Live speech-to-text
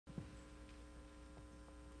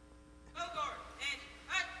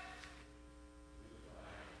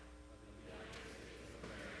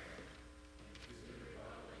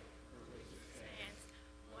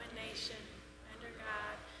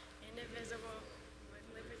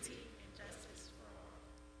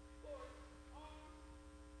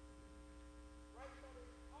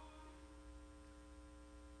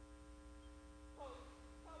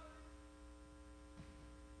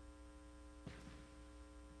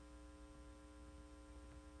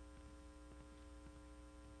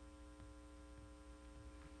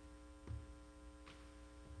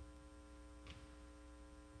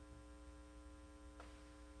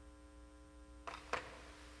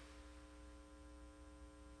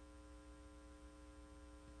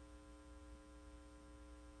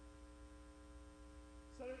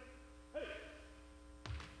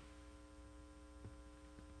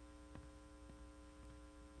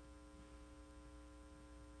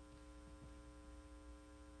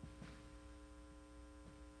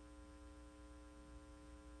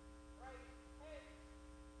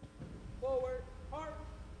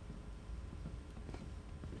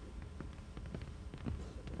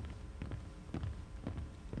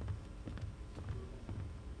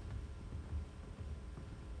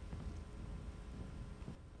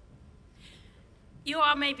You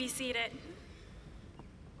all may be seated.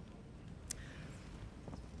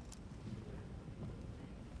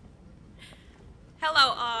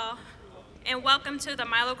 Hello all, and welcome to the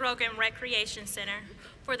Milo-Grogan Recreation Center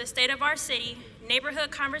for the State of Our City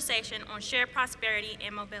Neighborhood Conversation on Shared Prosperity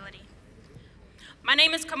and Mobility. My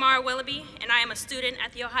name is Kamara Willoughby, and I am a student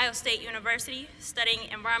at The Ohio State University studying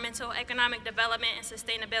Environmental Economic Development and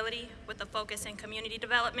Sustainability with a focus in community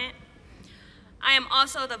development. I am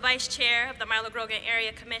also the Vice Chair of the Milo-Grogan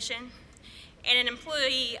Area Commission and an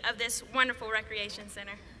employee of this wonderful recreation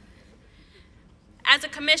center. As a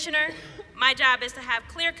commissioner, my job is to have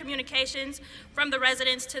clear communications from the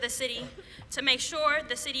residents to the city to make sure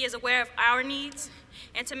the city is aware of our needs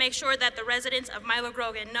and to make sure that the residents of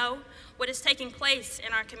Milo-Grogan know what is taking place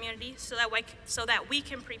in our community so that we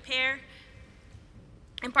can prepare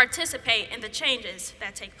and participate in the changes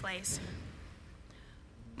that take place.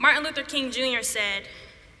 Martin Luther King Jr. said,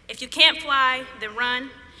 "If you can't fly, then run.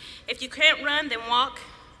 If you can't run, then walk.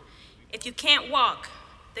 If you can't walk,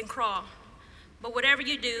 then crawl. But whatever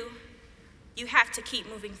you do, you have to keep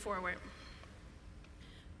moving forward."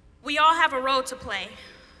 We all have a role to play,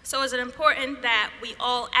 so is it important that we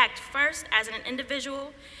all act first as an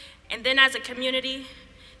individual, and then as a community,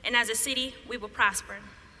 and as a city, we will prosper.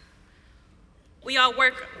 We all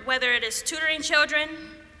work, whether it is tutoring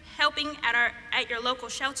children, helping at your local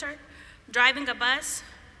shelter, driving a bus,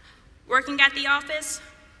 working at the office,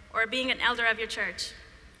 or being an elder of your church.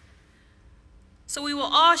 So we will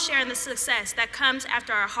all share in the success that comes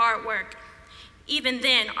after our hard work. Even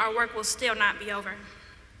then, our work will still not be over.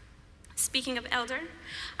 Speaking of elder,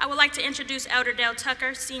 I would like to introduce Elder Dale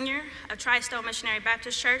Tucker, Sr. of Tri-Stone Missionary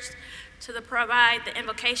Baptist Church to provide the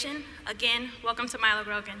invocation. Again, welcome to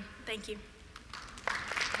Milo-Grogan. Thank you.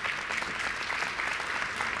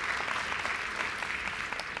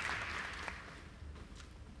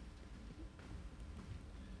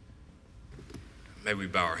 May we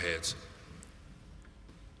bow our heads.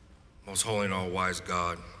 Most holy and all-wise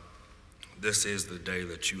God, this is the day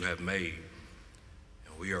that you have made,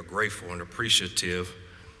 and we are grateful and appreciative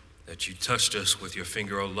that you touched us with your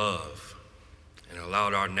finger of love and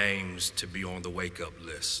allowed our names to be on the wake-up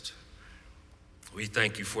list. We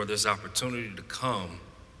thank you for this opportunity to come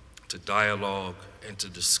to dialogue and to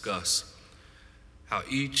discuss how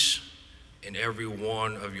each and every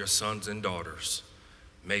one of your sons and daughters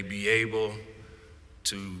may be able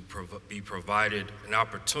to be provided an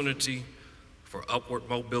opportunity for upward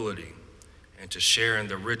mobility and to share in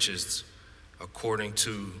the riches according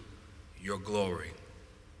to your glory.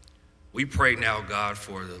 We pray now, God,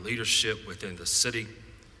 for the leadership within the city.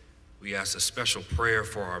 We ask a special prayer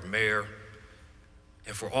for our mayor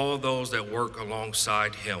and for all those that work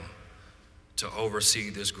alongside him to oversee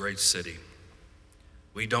this great city.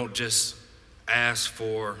 We don't just ask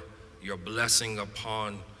for your blessing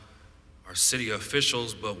upon our city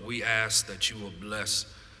officials, but we ask that you will bless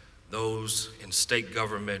those in state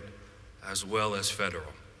government as well as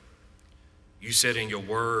federal. You said in your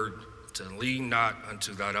word to lean not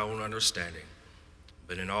unto thy own understanding,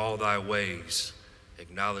 but in all thy ways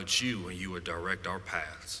acknowledge you, and you will direct our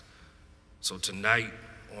paths. So tonight,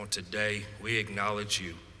 on today, we acknowledge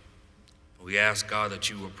you. We ask, God, that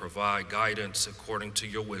you will provide guidance according to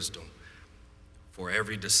your wisdom for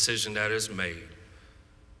every decision that is made,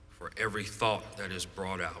 for every thought that is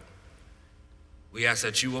brought out. We ask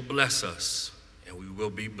that you will bless us, and we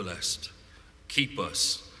will be blessed. Keep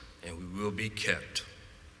us, and we will be kept.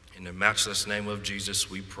 In the matchless name of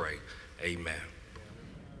Jesus, we pray. Amen.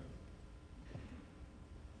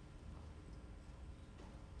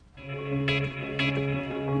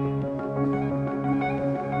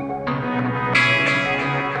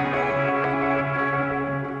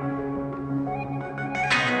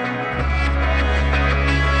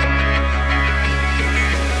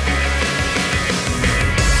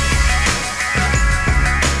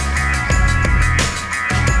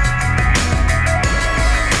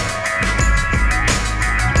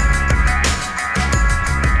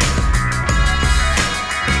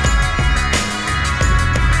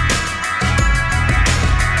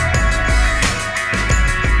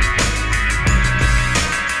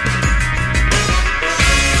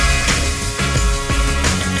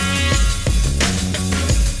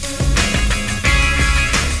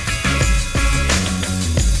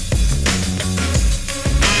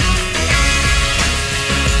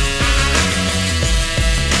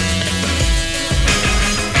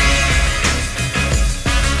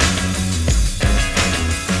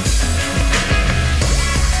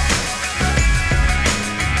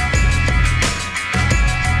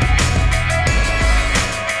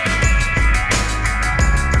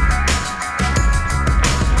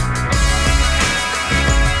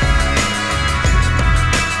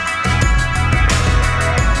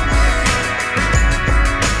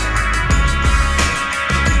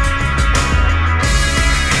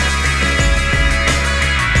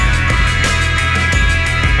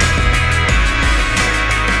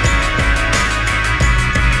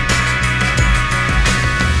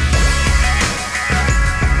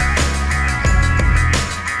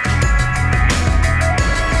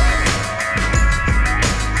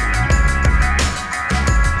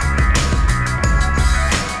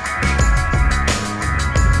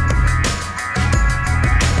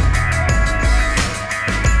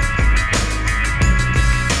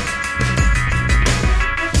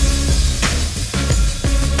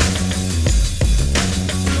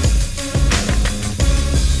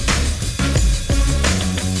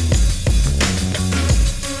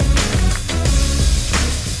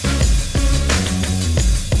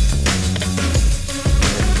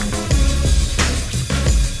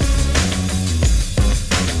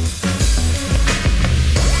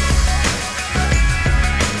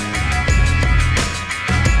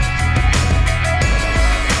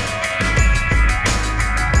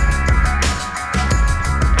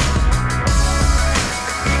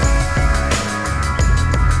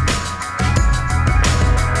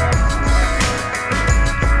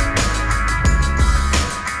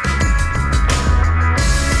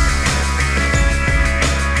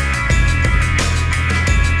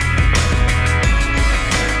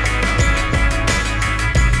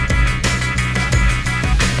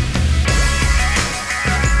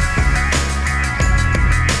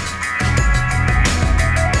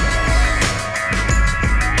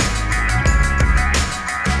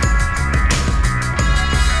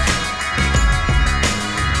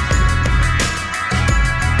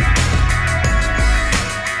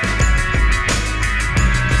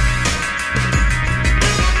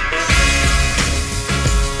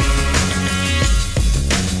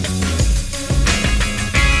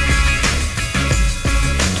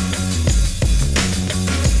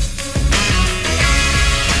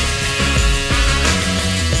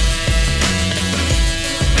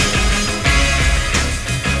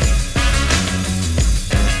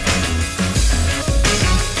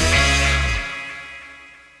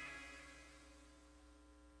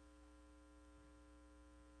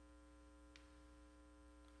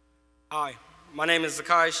 Hi, my name is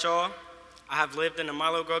Zakai Shaw. I have lived in the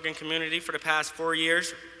Milo-Grogan community for the past 4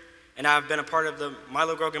 years, and I have been a part of the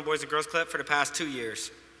Milo-Grogan Boys and Girls Club for the past 2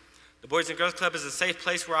 years. The Boys and Girls Club is a safe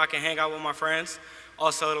place where I can hang out with my friends.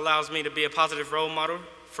 Also, it allows me to be a positive role model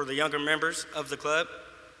for the younger members of the club.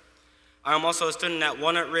 I am also a student at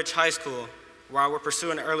Walnut Ridge High School, where I will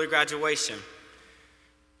pursue an early graduation.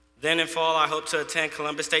 Then in fall, I hope to attend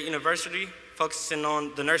Columbus State University, focusing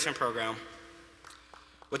on the nursing program.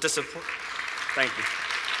 With the support, thank you.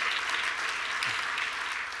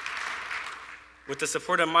 With the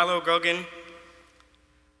support of Milo-Grogan,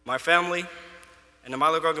 my family, and the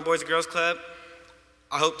Milo-Grogan Boys and Girls Club,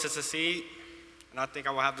 I hope to succeed, and I think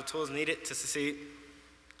I will have the tools needed to succeed.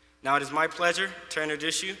 Now it is my pleasure to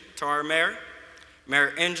introduce you to our mayor,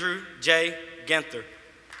 Mayor Andrew J. Ginther.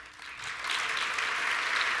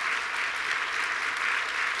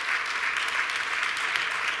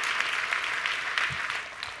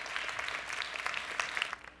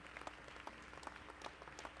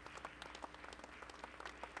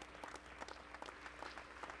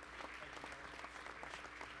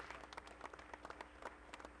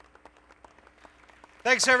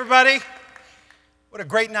 Thanks, everybody. What a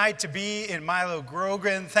great night to be in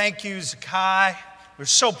Milo-Grogan. Thank you, Zakai. We're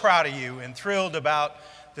so proud of you and thrilled about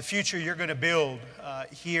the future you're going to build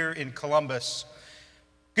here in Columbus.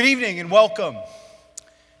 Good evening and welcome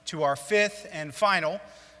to our fifth and final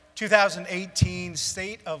 2018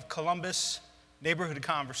 State of Columbus Neighborhood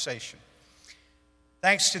Conversation.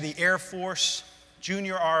 Thanks to the Air Force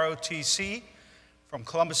Junior ROTC from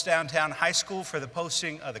Columbus Downtown High School for the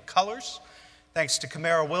posting of the colors. Thanks to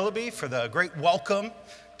Camara Willoughby for the great welcome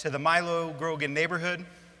to the Milo-Grogan neighborhood.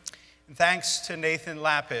 And thanks to Nathan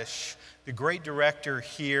Lappish, the great director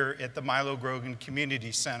here at the Milo-Grogan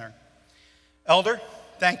Community Center. Elder,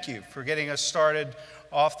 thank you for getting us started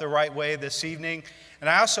off the right way this evening. And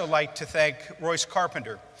I also like to thank Royce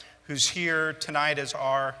Carpenter, who's here tonight as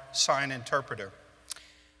our sign interpreter.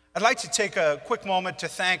 I'd like to take a quick moment to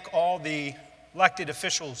thank all the elected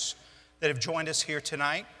officials that have joined us here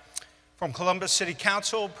tonight. From Columbus City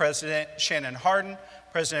Council, President Shannon Hardin,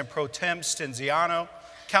 President Pro Tem Stenziano,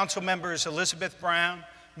 Council members Elizabeth Brown,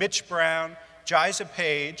 Mitch Brown, Jiza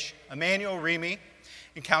Page, Emmanuel Remy,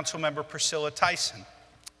 and Council member Priscilla Tyson.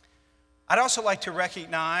 I'd also like to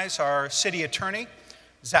recognize our City Attorney,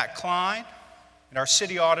 Zach Klein, and our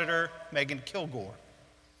City Auditor, Megan Kilgore.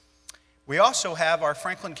 We also have our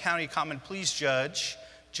Franklin County Common Pleas Judge,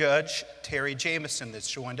 Judge Terry Jameson,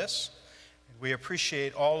 that's joined us. We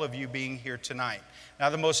appreciate all of you being here tonight.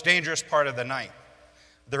 Now, the most dangerous part of the night.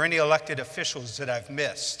 Are there any elected officials that I've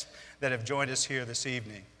missed that have joined us here this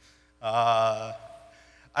evening? I'd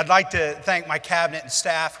like to thank my cabinet and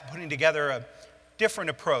staff for putting together a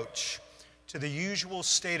different approach to the usual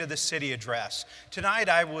State of the City address. Tonight,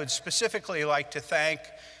 I would specifically like to thank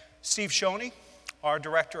Steve Shoney, our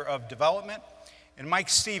Director of Development, and Mike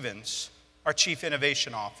Stevens, our Chief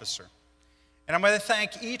Innovation Officer. And I'm going to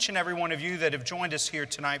thank each and every one of you that have joined us here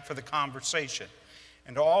tonight for the conversation,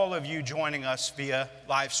 and all of you joining us via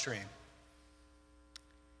live stream.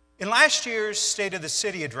 In last year's State of the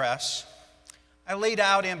City address, I laid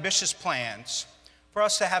out ambitious plans for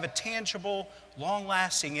us to have a tangible,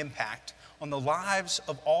 long-lasting impact on the lives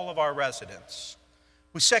of all of our residents.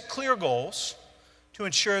 We set clear goals to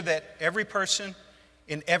ensure that every person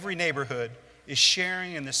in every neighborhood is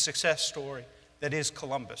sharing in the success story that is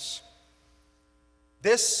Columbus.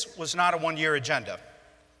 This was not a one-year agenda,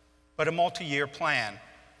 but a multi-year plan.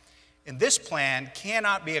 And this plan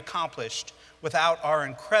cannot be accomplished without our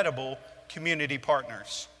incredible community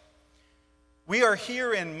partners. We are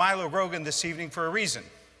here in Milo-Grogan this evening for a reason,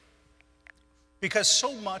 because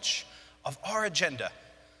so much of our agenda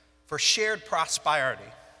for shared prosperity,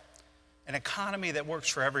 an economy that works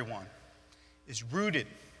for everyone, is rooted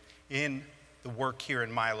in the work here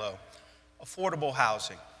in Milo. Affordable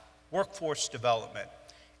housing, workforce development,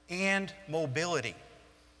 and mobility.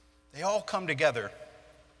 They all come together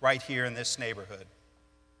right here in this neighborhood.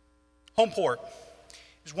 Homeport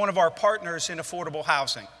is one of our partners in affordable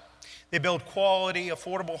housing. They build quality,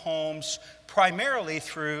 affordable homes primarily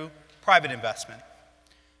through private investment.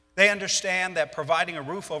 They understand that providing a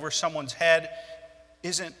roof over someone's head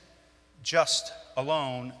isn't just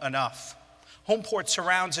alone enough. Homeport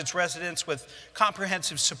surrounds its residents with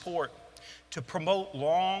comprehensive support to promote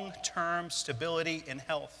long-term stability and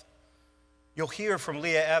health. You'll hear from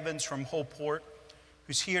Leah Evans from Homeport,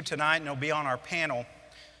 who's here tonight and will be on our panel.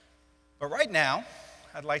 But right now,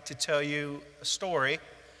 I'd like to tell you a story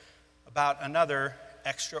about another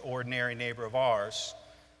extraordinary neighbor of ours,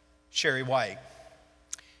 Sherry White.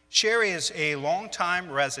 Sherry is a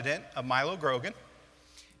longtime resident of Milo-Grogan.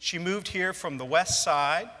 She moved here from the West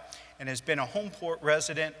Side and has been a Homeport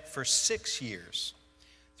resident for 6 years.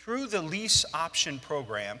 Through the lease option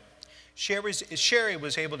program, Sherry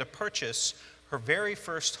was able to purchase her very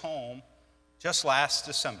first home just last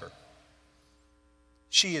December.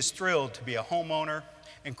 She is thrilled to be a homeowner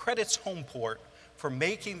and credits Homeport for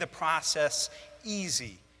making the process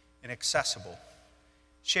easy and accessible.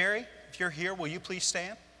 Sherry, if you're here, will you please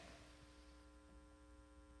stand?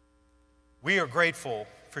 We are grateful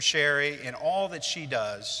for Sherry and all that she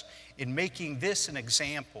does in making this an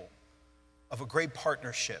example of a great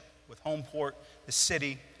partnership with Homeport, the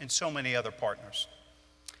city, and so many other partners.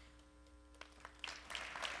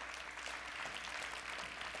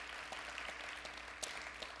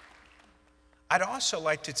 I'd also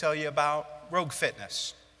like to tell you about Rogue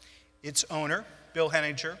Fitness. Its owner, Bill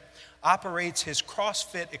Henninger, operates his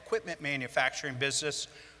CrossFit equipment manufacturing business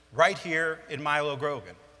right here in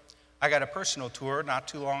Milo-Grogan. I got a personal tour not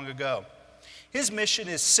too long ago. His mission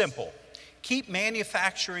is simple: keep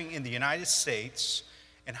manufacturing in the United States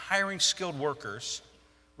and hiring skilled workers,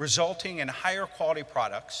 resulting in higher quality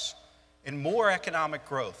products and more economic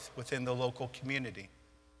growth within the local community.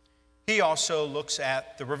 He also looks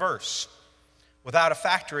at the reverse. Without a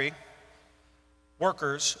factory,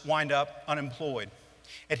 workers wind up unemployed.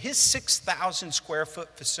 At his 6,000 square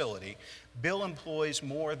foot facility, Bill employs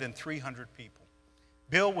more than 300 people.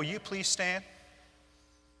 Bill, will you please stand?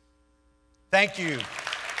 Thank you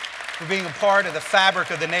for being a part of the fabric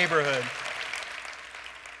of the neighborhood.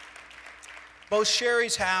 Both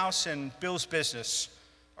Sherry's house and Bill's business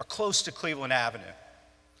are close to Cleveland Avenue,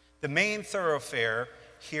 the main thoroughfare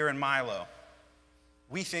here in Milo.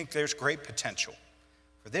 We think there's great potential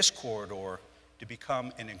for this corridor to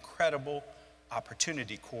become an incredible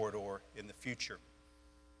opportunity corridor in the future.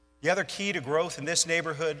 The other key to growth in this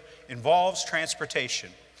neighborhood involves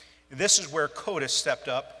transportation. And this is where CODA stepped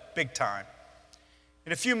up big time.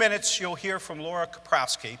 In a few minutes, you'll hear from Laura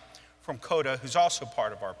Kaprowski from CODA, who's also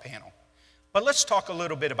part of our panel. But let's talk a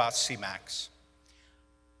little bit about CMAX.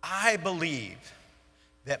 I believe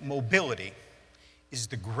that mobility is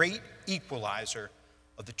the great equalizer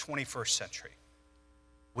of the 21st century.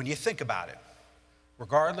 When you think about it,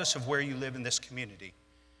 regardless of where you live in this community,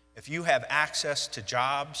 if you have access to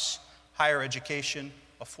jobs, higher education,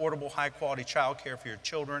 affordable, high-quality childcare for your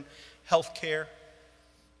children, health care,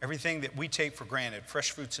 everything that we take for granted,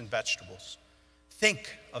 fresh fruits and vegetables,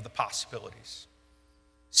 think of the possibilities.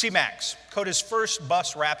 CMAX, CODA's first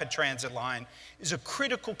bus rapid transit line, is a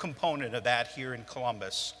critical component of that here in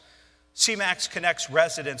Columbus. CMAX connects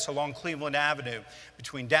residents along Cleveland Avenue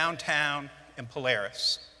between downtown and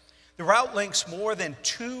Polaris. The route links more than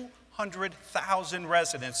 200,000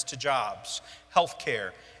 residents to jobs, health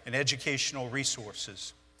care, and educational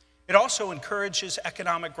resources. It also encourages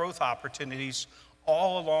economic growth opportunities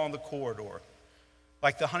all along the corridor,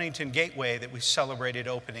 like the Huntington Gateway that we celebrated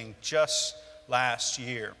opening just last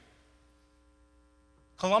year.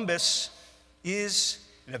 Columbus is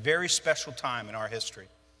in a very special time in our history.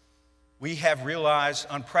 We have realized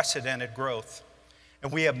unprecedented growth,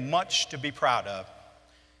 and we have much to be proud of.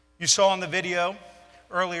 You saw in the video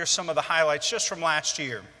earlier some of the highlights just from last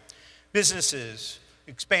year. Businesses,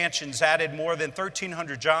 expansions added more than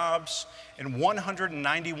 1,300 jobs and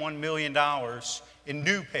 $191 million in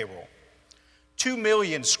new payroll. 2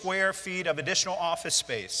 million square feet of additional office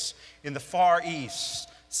space in the Far East,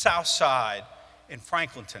 South Side, and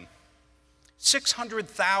Franklinton.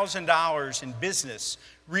 $600,000 in business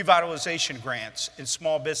revitalization grants and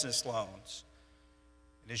small business loans.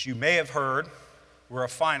 And as you may have heard, we're a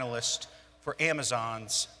finalist for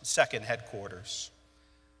Amazon's second headquarters.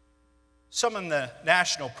 Some in the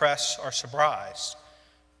national press are surprised.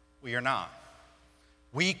 We are not.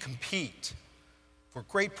 We compete for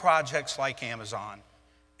great projects like Amazon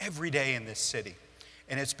every day in this city.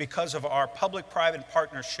 And it's because of our public-private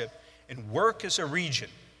partnership and work as a region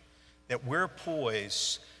that we're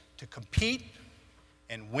poised to compete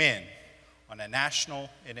and win on a national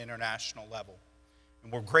and international level.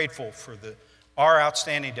 And we're grateful for our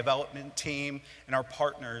outstanding development team and our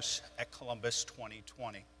partners at Columbus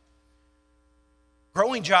 2020.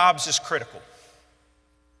 Growing jobs is critical.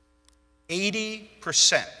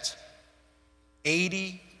 80%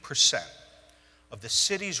 of the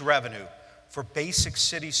city's revenue for basic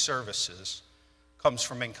city services comes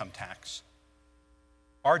from income tax.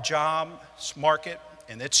 Our jobs market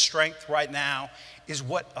and its strength right now is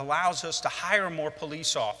what allows us to hire more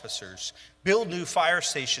police officers, build new fire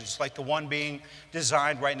stations like the one being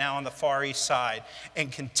designed right now on the Far East Side,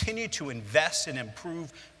 and continue to invest and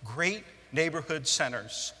improve great neighborhood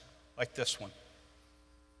centers like this one.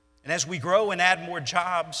 And as we grow and add more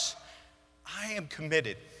jobs, I am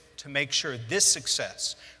committed to make sure this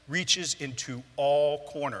success reaches into all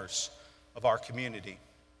corners of our community.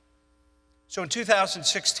 So in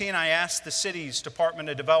 2016, I asked the city's Department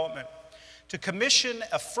of Development to commission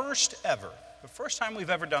a first ever, the first time we've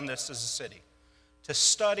ever done this as a city, to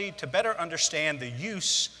study, to better understand the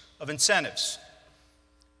use of incentives.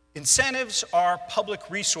 Incentives are public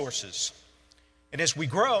resources. And as we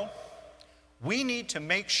grow, we need to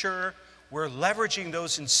make sure we're leveraging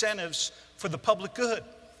those incentives for the public good.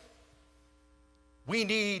 We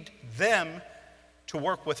need them to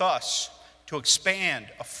work with us to expand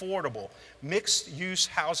affordable, mixed-use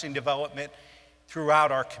housing development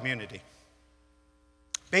throughout our community.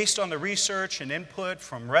 Based on the research and input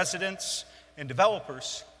from residents and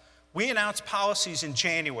developers, we announced policies in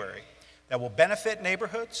January that will benefit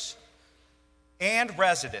neighborhoods and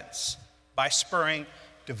residents by spurring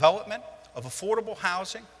development of affordable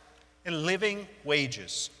housing and living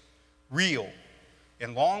wages, real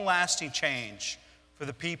and long-lasting change for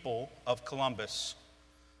the people of Columbus.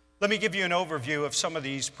 Let me give you an overview of some of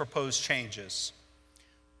these proposed changes.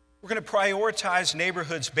 We're going to prioritize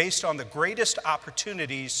neighborhoods based on the greatest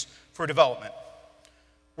opportunities for development.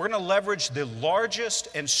 We're going to leverage the largest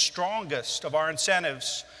and strongest of our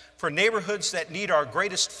incentives for neighborhoods that need our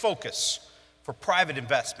greatest focus for private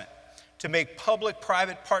investment to make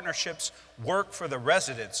public-private partnerships work for the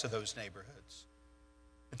residents of those neighborhoods.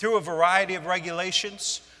 And through a variety of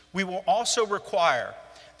regulations, we will also require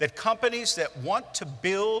that companies that want to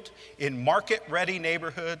build in market-ready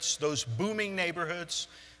neighborhoods, those booming neighborhoods,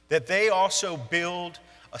 that they also build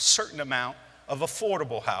a certain amount of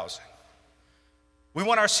affordable housing. We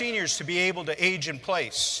want our seniors to be able to age in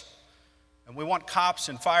place, and we want cops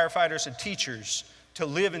and firefighters and teachers to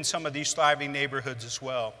live in some of these thriving neighborhoods as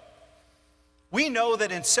well. We know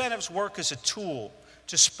that incentives work as a tool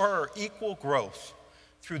to spur equal growth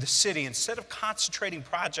through the city instead of concentrating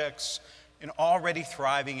projects in already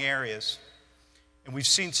thriving areas. And we've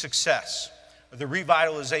seen success of the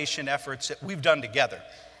revitalization efforts that we've done together.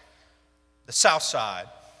 The South Side,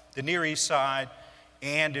 the Near East Side,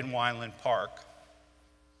 and in Wineland Park.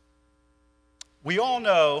 We all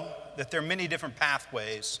know that there are many different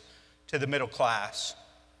pathways to the middle class.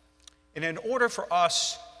 And in order for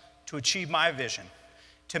us to achieve my vision,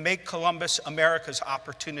 to make Columbus America's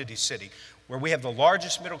opportunity city, where we have the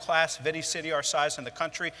largest middle class of any city our size in the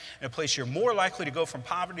country, and a place you're more likely to go from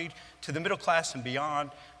poverty to the middle class and beyond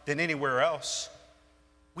than anywhere else,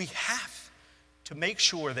 we have to make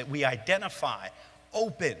sure that we identify,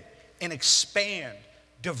 open, and expand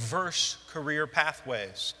diverse career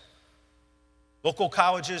pathways. Local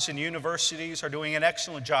colleges and universities are doing an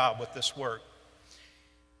excellent job with this work.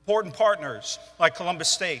 Important partners like Columbus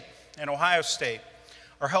State and Ohio State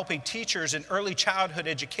are helping teachers in early childhood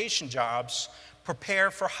education jobs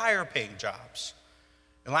prepare for higher paying jobs.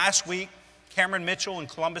 And last week, Cameron Mitchell and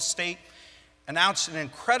Columbus State announced an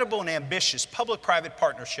incredible and ambitious public-private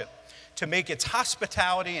partnership to make its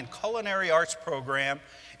hospitality and culinary arts program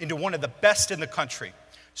into one of the best in the country,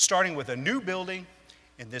 starting with a new building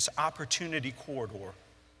in this opportunity corridor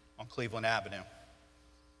on Cleveland Avenue.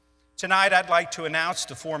 Tonight, I'd like to announce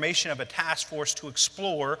the formation of a task force to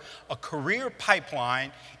explore a career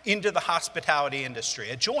pipeline into the hospitality industry,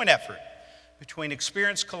 a joint effort between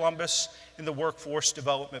Experience Columbus and the Workforce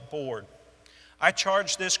Development Board. I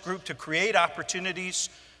charge this group to create opportunities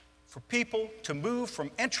for people to move from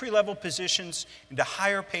entry-level positions into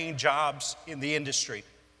higher-paying jobs in the industry.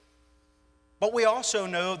 But we also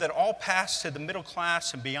know that all paths to the middle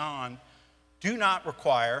class and beyond do not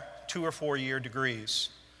require 2 or 4 year degrees.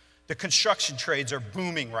 The construction trades are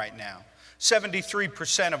booming right now.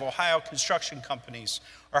 73% of Ohio construction companies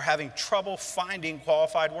are having trouble finding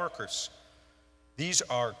qualified workers. These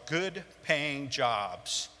are good paying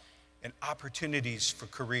jobs and opportunities for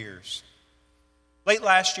careers. Late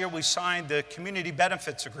last year, we signed the Community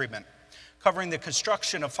Benefits Agreement covering the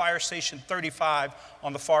construction of Fire Station 35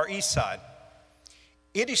 on the Far East Side.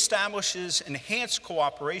 It establishes enhanced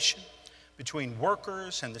cooperation between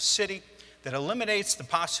workers and the city that eliminates the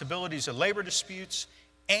possibilities of labor disputes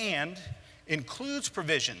and includes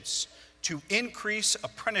provisions to increase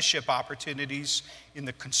apprenticeship opportunities in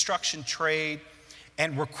the construction trade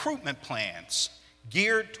and recruitment plans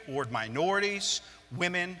geared toward minorities,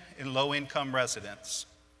 women, and low-income residents.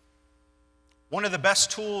 One of the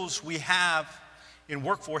best tools we have in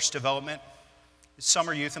workforce development is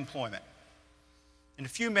summer youth employment. In a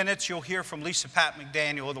few minutes, you'll hear from Lisa Pat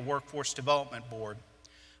McDaniel of the Workforce Development Board.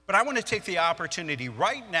 But I want to take the opportunity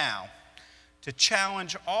right now to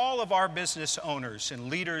challenge all of our business owners and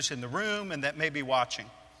leaders in the room and that may be watching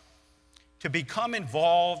to become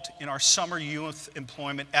involved in our summer youth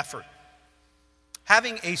employment effort.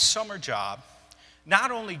 Having a summer job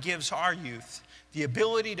not only gives our youth the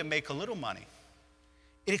ability to make a little money,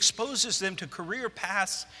 it exposes them to career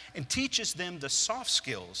paths and teaches them the soft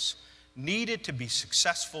skills needed to be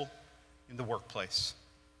successful in the workplace.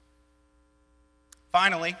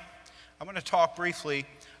 Finally, I'm going to talk briefly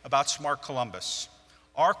about Smart Columbus,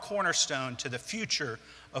 our cornerstone to the future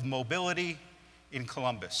of mobility in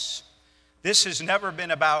Columbus. This has never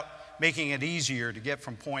been about making it easier to get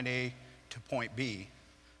from point A to point B,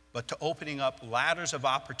 but to opening up ladders of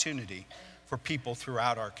opportunity for people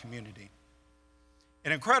throughout our community.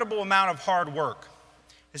 An incredible amount of hard work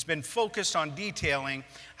has been focused on detailing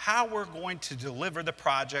how we're going to deliver the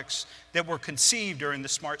projects that were conceived during the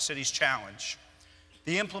Smart Cities Challenge.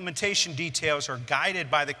 The implementation details are guided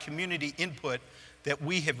by the community input that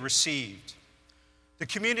we have received. The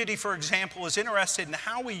community, for example, is interested in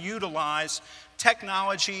how we utilize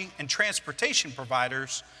technology and transportation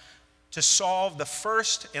providers to solve the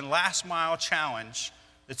first and last mile challenge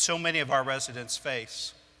that so many of our residents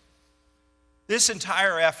face. This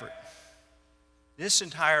entire effort is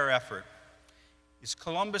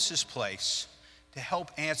Columbus's place to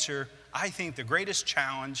help answer, I think, the greatest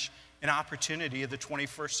challenge and opportunity of the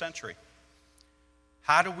 21st century.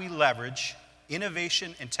 How do we leverage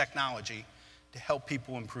innovation and technology to help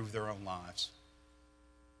people improve their own lives?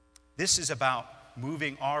 This is about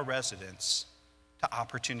moving our residents to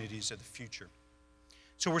opportunities of the future.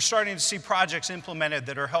 So we're starting to see projects implemented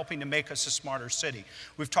that are helping to make us a smarter city.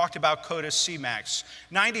 We've talked about CODA C-MAX,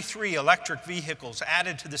 93 electric vehicles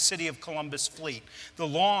added to the City of Columbus fleet, the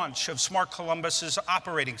launch of Smart Columbus's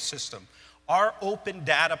operating system, our open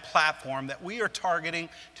data platform that we are targeting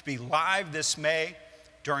to be live this May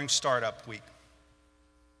during Startup Week.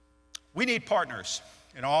 We need partners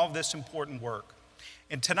in all of this important work.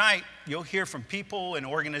 And tonight, you'll hear from people and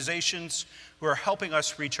organizations who are helping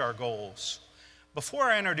us reach our goals. Before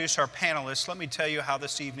I introduce our panelists, let me tell you how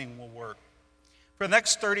this evening will work. For the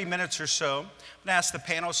next 30 minutes or so, I'm going to ask the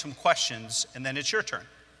panel some questions, and then it's your turn.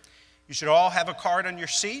 You should all have a card on your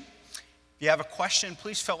seat. If you have a question,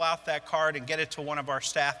 please fill out that card and get it to one of our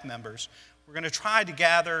staff members. We're going to try to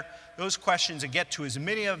gather those questions and get to as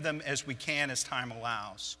many of them as we can as time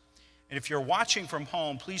allows. And if you're watching from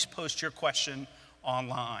home, please post your question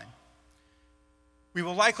online. We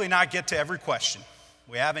will likely not get to every question.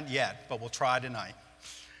 We haven't yet, but we'll try tonight.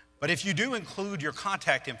 But if you do include your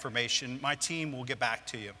contact information, my team will get back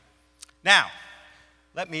to you. Now,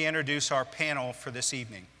 let me introduce our panel for this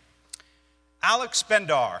evening. Alex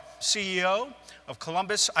Bendar, CEO of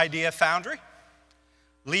Columbus Idea Foundry.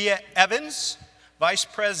 Leah Evans, Vice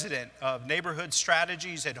President of Neighborhood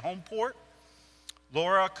Strategies at Homeport.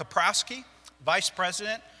 Laura Kaprowski, Vice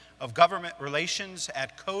President of Government Relations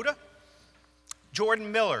at CODA.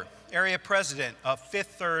 Jordan Miller, Area President of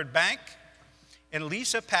Fifth Third Bank. And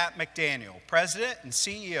Lisa Pat McDaniel, President and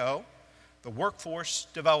CEO of the Workforce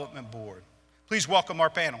Development Board. Please welcome our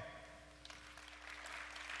panel.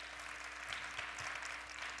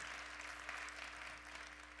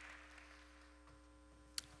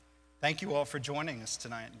 Thank you all for joining us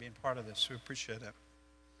tonight and being part of this. We appreciate it.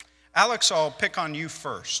 Alex, I'll pick on you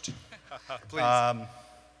first. Please. How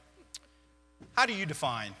do you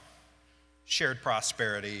define shared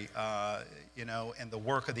prosperity, and the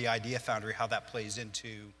work of the Idea Foundry, how that plays into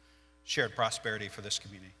shared prosperity for this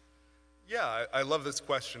community? Yeah, I love this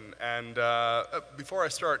question. And before I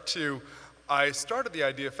start, too, I started the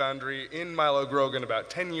Idea Foundry in Milo-Grogan about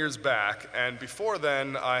 10 years back. And before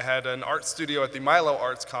then, I had an art studio at the Milo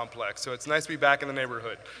Arts Complex. So it's nice to be back in the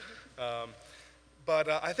neighborhood. But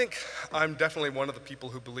I think I'm definitely one of the people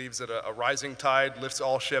who believes that a rising tide lifts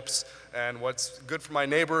all ships, and what's good for my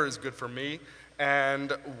neighbor is good for me.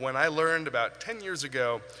 And when I learned about 10 years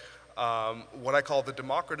ago what I call the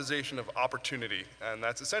democratization of opportunity, and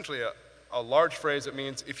that's essentially a large phrase that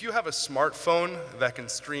means if you have a smartphone that can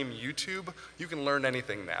stream YouTube, you can learn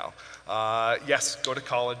anything now. Yes, go to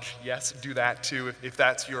college. Yes, do that too if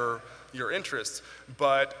that's your interest.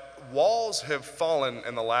 But walls have fallen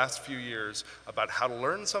in the last few years about how to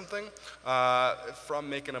learn something, from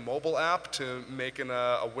making a mobile app to making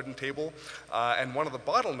a wooden table. And one of the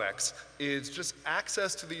bottlenecks is just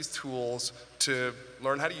access to these tools to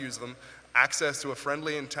learn how to use them, access to a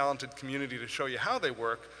friendly and talented community to show you how they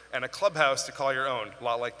work, and a clubhouse to call your own, a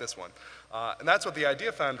lot like this one. And that's what the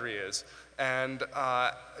Idea Foundry is. And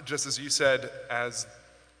just as you said, as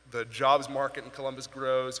the jobs market in Columbus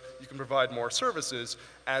grows, you can provide more services.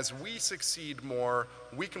 As we succeed more,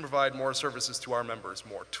 we can provide more services to our members,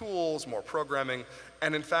 more tools, more programming,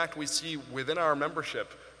 and in fact, we see within our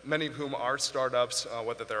membership many of whom are startups,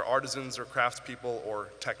 whether they're artisans or craftspeople or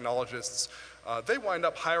technologists. They wind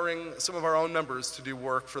up hiring some of our own members to do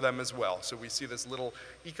work for them as well. So we see this little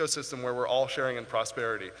ecosystem where we're all sharing in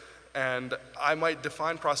prosperity. And I might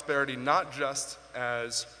define prosperity not just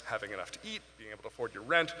as having enough to eat, being able to afford your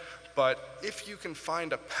rent, but if you can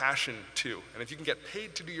find a passion too, and if you can get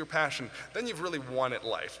paid to do your passion, then you've really won at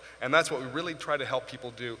life. And that's what we really try to help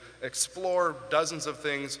people do. Explore dozens of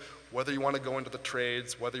things, whether you want to go into the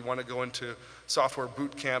trades, whether you want to go into software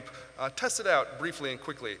boot camp, test it out briefly and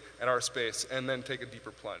quickly at our space, and then take a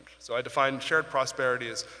deeper plunge. So I define shared prosperity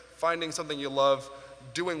as finding something you love,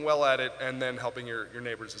 doing well at it, and then helping your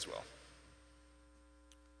neighbors as well.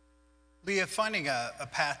 Leah, finding a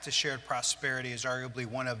path to shared prosperity is arguably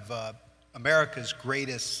one of America's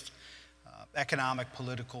greatest economic,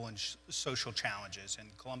 political, and social challenges.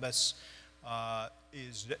 And Columbus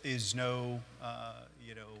is no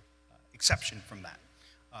exception from that.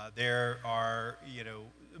 There are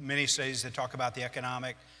many studies that talk about the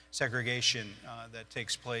economic segregation that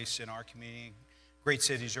takes place in our community, great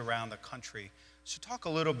cities around the country. So talk a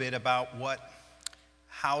little bit about what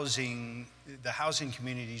the housing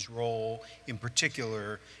community's role in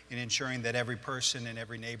particular in ensuring that every person in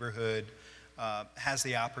every neighborhood has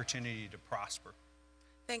the opportunity to prosper.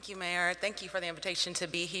 Thank you, Mayor. Thank you for the invitation to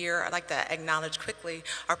be here. I'd like to acknowledge quickly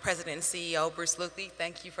our President and CEO, Bruce Luthy.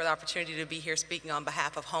 Thank you for the opportunity to be here speaking on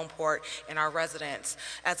behalf of Homeport and our residents.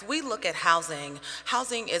 As we look at housing,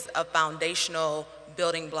 housing is a foundational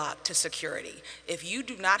building block to security. If you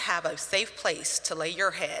do not have a safe place to lay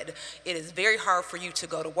your head, it is very hard for you to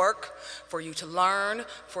go to work, for you to learn,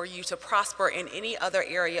 for you to prosper in any other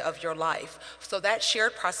area of your life. So that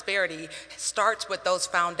shared prosperity starts with those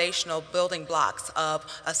foundational building blocks of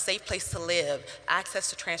a safe place to live, access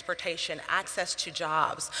to transportation, access to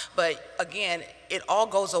jobs. But again, it all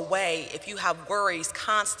goes away if you have worries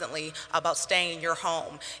constantly about staying in your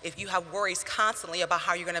home, if you have worries constantly about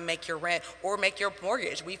how you're going to make your rent or make your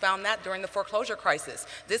mortgage. We found that during the foreclosure crisis.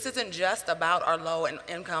 This isn't just about our low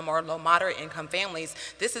income or low moderate income families.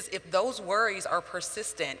 This is, if those worries are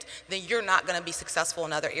persistent, then you're not going to be successful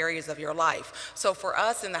in other areas of your life. So for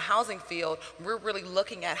us in the housing field, we're really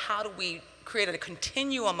looking at how do we create a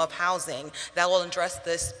continuum of housing that will address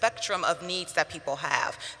the spectrum of needs that people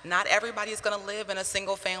have. Not everybody is going to live in a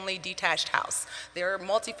single family detached house. There are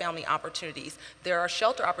multifamily opportunities. There are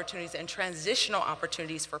shelter opportunities and transitional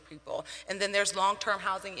opportunities for people. And then there's long-term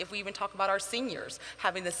housing if we even talk about our seniors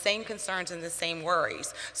having the same concerns and the same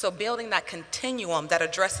worries. So building that continuum that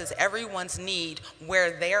addresses everyone's need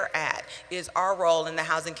where they're at is our role in the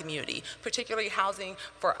housing community. Particularly housing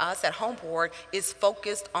for us at Homeport is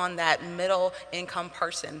focused on that middle income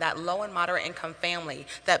person, that low and moderate income family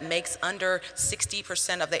that makes under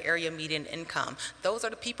 60% of the area median income. Those are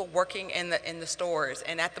the people working in the stores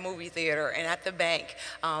and at the movie theater and at the bank.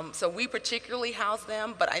 So we particularly house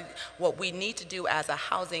them, but what we need to do as a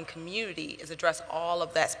housing community is address all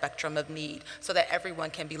of that spectrum of need so that everyone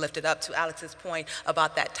can be lifted up. To Alex's point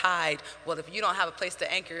about that tide, well, if you don't have a place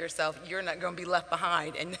to anchor yourself, you're not going to be left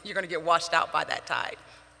behind and you're going to get washed out by that tide.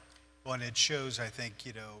 Well, and it shows, I think,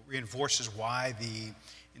 reinforces why the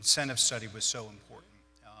incentive study was so important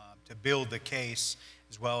to build the case,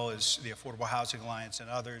 as well as the Affordable Housing Alliance and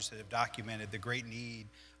others that have documented the great need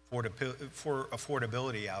for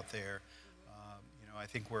affordability out there. I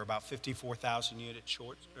think we're about 54,000 units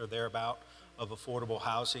short or thereabout of affordable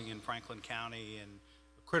housing in Franklin County, and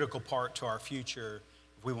a critical part to our future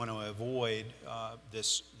if we want to avoid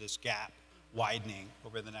this gap widening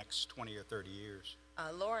over the next 20 or 30 years.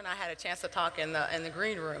 Laura and I had a chance to talk in the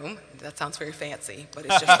green room. That sounds very fancy, but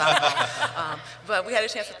it's just not. But we had a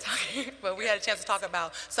chance to talk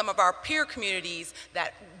about some of our peer communities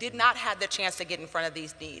that did not have the chance to get in front of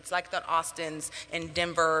these needs, like the Austins and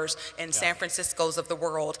Denvers and San Franciscos of the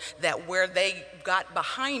world, that where they got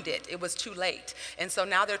behind it, it was too late. And so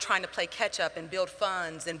now they're trying to play catch up and build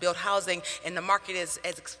funds and build housing, and the market has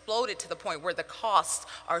exploded to the point where the costs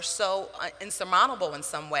are so insurmountable in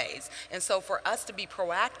some ways. And so for us to be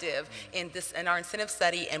proactive in our incentive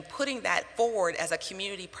study and putting that forward as a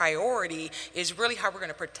community priority is really how we're going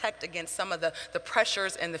to protect against some of the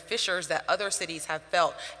pressures and the fissures that other cities have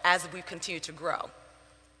felt as we continue to grow.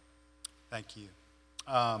 Thank you.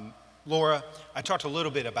 Laura, I talked a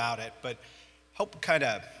little bit about it, but help kind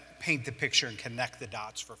of paint the picture and connect the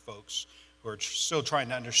dots for folks who are still trying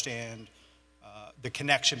to understand the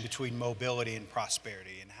connection between mobility and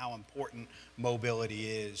prosperity and how important mobility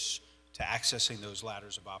is to accessing those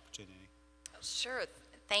ladders of opportunity. Sure.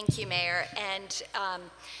 Thank you, Mayor. And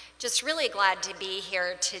Just really glad to be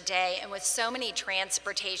here today, and with so many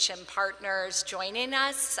transportation partners joining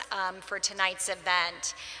us for tonight's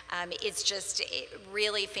event, it's just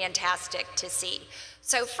really fantastic to see.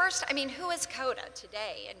 So first, who is COTA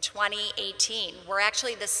today in 2018? We're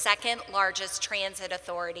actually the second largest transit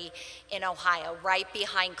authority in Ohio, right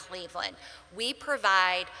behind Cleveland. We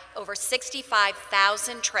provide over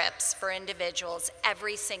 65,000 trips for individuals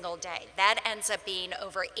every single day. That ends up being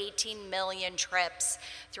over 18 million trips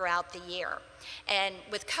throughout the year. And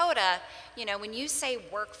with COTA, when you say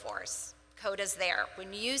workforce, COTA's there.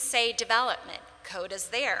 When you say development, COTA's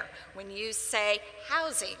there. When you say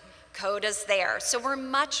housing, COTA's there. So we're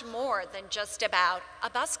much more than just about a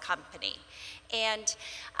bus company. And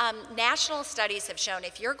national studies have shown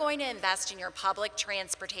if you're going to invest in your public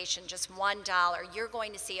transportation just $1, you're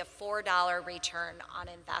going to see a $4 return on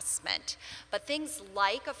investment. But things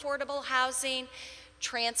like affordable housing,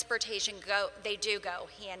 transportation, they do go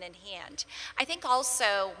hand in hand. I think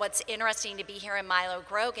also what's interesting to be here in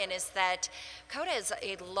Milo-Grogan is that COTA is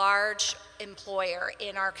a large employer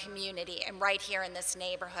in our community and right here in this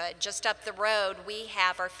neighborhood. Just up the road, we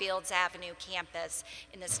have our Fields Avenue campus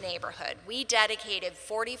in this neighborhood. We dedicated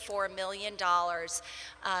 $44 million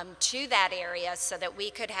to that area so that we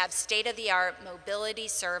could have state-of-the-art mobility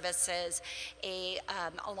services,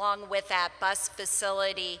 along with that bus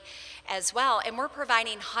facility as well, and we're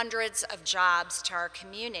providing hundreds of jobs to our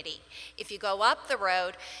community. If you go up the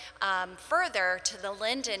road further to the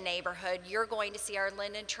Linden neighborhood, you're going to see our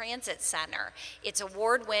Linden Transit Center. It's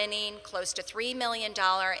award-winning, close to $3 million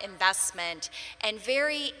investment, and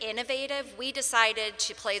very innovative. We decided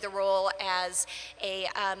to play the role as a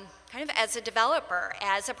as a developer,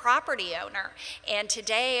 as a property owner. And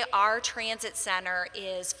today, our transit center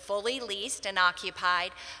is fully leased and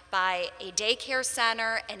occupied by a daycare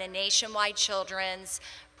center and a nationwide children's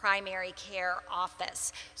primary care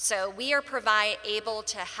office. So we are able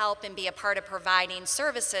to help and be a part of providing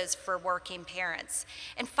services for working parents.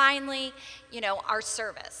 And finally, our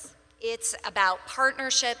service. It's about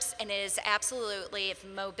partnerships, and it is absolutely, if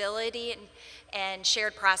mobility and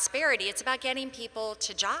shared prosperity, it's about getting people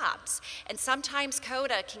to jobs. And sometimes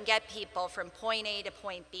COTA can get people from point A to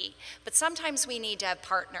point B, but sometimes we need to have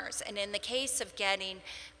partners. And in the case of getting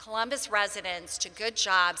Columbus residents to good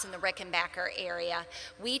jobs in the Rickenbacker area,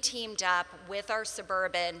 we teamed up with our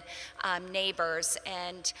suburban neighbors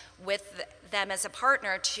and with them as a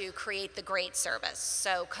partner to create the GREAT service.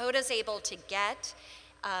 So COTA's able to get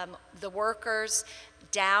the workers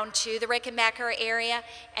down to the Rickenbacker area,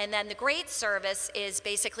 and then the GREAT service is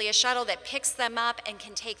basically a shuttle that picks them up and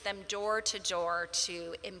can take them door to door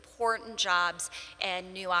to important jobs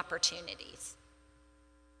and new opportunities.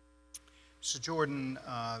 So Jordan,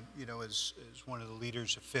 is one of the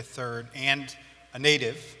leaders of Fifth Third and a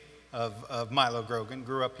native of Milo-Grogan,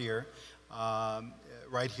 grew up here,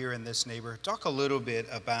 right here in this neighborhood. Talk a little bit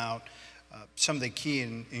about some of the key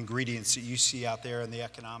ingredients that you see out there in the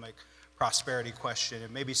economic prosperity question,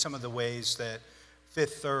 and maybe some of the ways that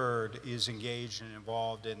Fifth Third is engaged and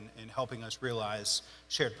involved in helping us realize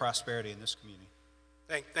shared prosperity in this community.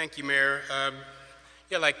 Thank you, Mayor.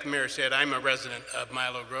 Like the Mayor said, I'm a resident of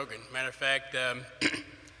Milo-Grogan. Matter of fact,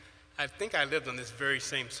 I think I lived on this very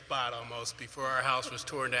same spot almost before our house was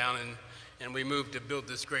torn down and we moved to build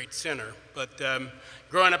this great center. But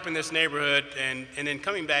growing up in this neighborhood and then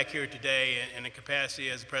coming back here today in a capacity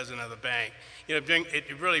as president of the bank,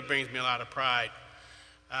 it really brings me a lot of pride.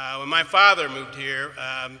 When my father moved here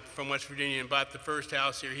from West Virginia and bought the first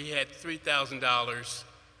house here, he had $3,000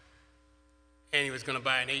 and he was going to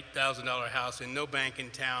buy an $8,000 house, and no bank in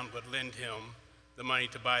town would lend him the money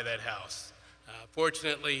to buy that house.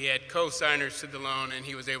 Fortunately, he had co-signers to the loan and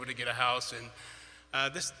he was able to get a house, and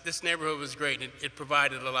this neighborhood was great, and it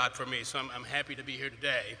provided a lot for me, so I'm happy to be here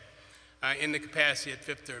today in the capacity at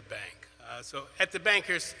Fifth Third Bank. So at the bank,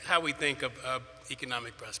 here's how we think of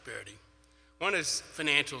economic prosperity. One is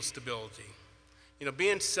financial stability.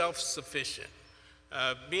 Being self-sufficient,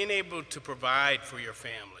 being able to provide for your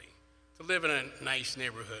family, to live in a nice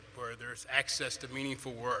neighborhood where there's access to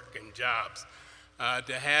meaningful work and jobs,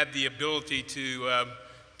 to have the ability to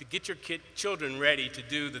get your children ready to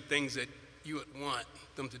do the things that you would want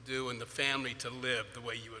them to do, and the family to live the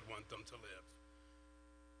way you would want them to live.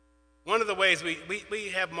 One of the ways we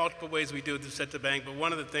have multiple ways we do this at the bank, but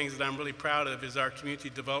one of the things that I'm really proud of is our Community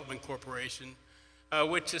Development Corporation,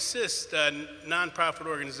 which assists nonprofit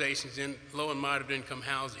organizations in low and moderate income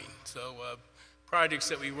housing. So projects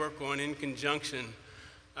that we work on in conjunction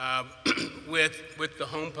with the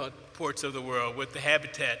home ports of the world, with the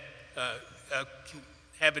habitats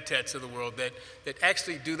of the world that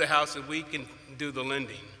actually do the house and we can do the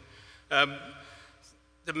lending.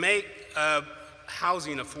 to make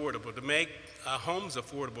housing affordable, to make homes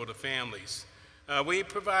affordable to families. We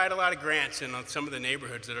provide a lot of grants in some of the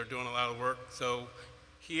neighborhoods that are doing a lot of work. So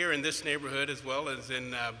here in this neighborhood, as well as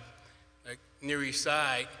in near East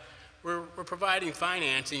Side, we're providing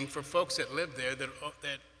financing for folks that live there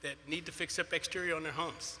that need to fix up exterior on their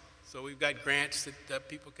homes. So we've got grants that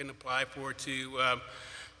people can apply for to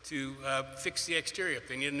fix the exterior. If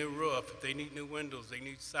they need a new roof, if they need new windows, they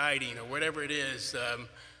need siding, or whatever it is,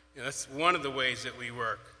 that's one of the ways that we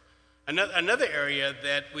work. Another area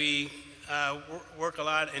that we work a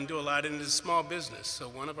lot and do a lot in is small business. So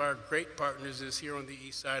one of our great partners is here on the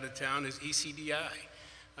east side of town is ECDI.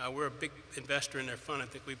 We're a big investor in their fund. I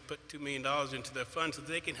think we put $2 million into their fund so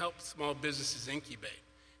they can help small businesses incubate,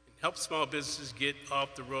 and help small businesses get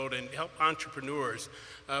off the road, and help entrepreneurs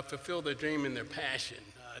fulfill their dream and their passion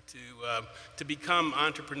to become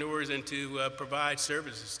entrepreneurs and to provide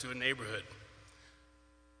services to a neighborhood.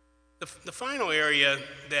 The final area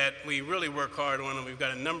that we really work hard on, and we've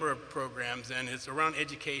got a number of programs, and it's around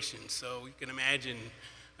education. So you can imagine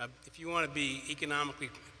if you want to be economically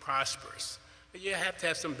prosperous, you have to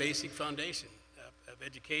have some basic foundation of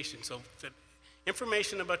education. So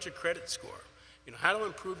information about your credit score, how to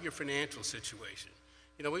improve your financial situation.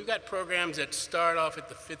 We've got programs that start off at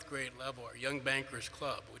the 5th grade level, our Young Bankers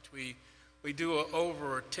Club, which we do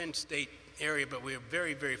over a 10-state area, but we are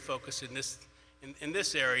very, very focused in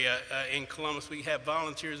this area. In Columbus, we have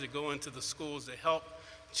volunteers that go into the schools to help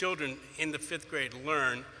children in the 5th grade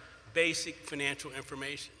learn basic financial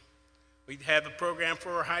information. We have a program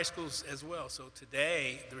for our high schools as well. So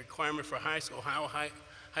today, the requirement for Ohio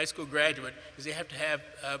high school graduate is they have to have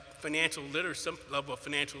some level of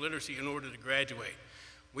financial literacy in order to graduate.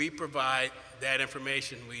 We provide that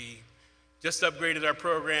information. We just upgraded our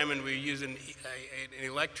program, and we're using an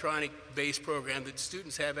electronic-based program that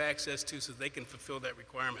students have access to so they can fulfill that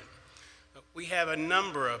requirement. We have a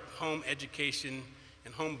number of home education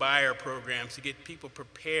and home buyer programs to get people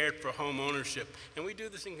prepared for home ownership, and we do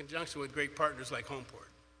this in conjunction with great partners like Homeport.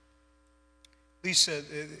 Lisa,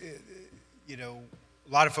 a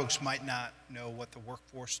lot of folks might not know what the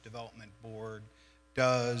Workforce Development Board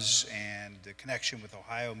does and the connection with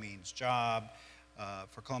Ohio Means Job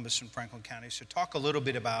for Columbus and Franklin County. So talk a little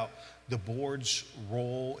bit about the board's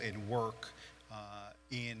role and work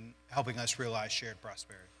in helping us realize shared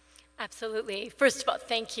prosperity. Absolutely. First of all,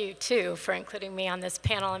 thank you, too, for including me on this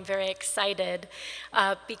panel. I'm very excited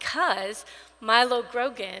because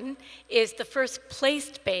Milo-Grogan is the first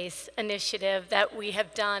place-based initiative that we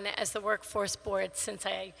have done as the Workforce Board since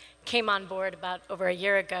I came on board about over a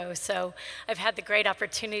year ago. So I've had the great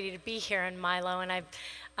opportunity to be here in Milo, and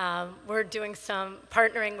we're doing some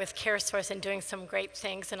partnering with CareSource and doing some great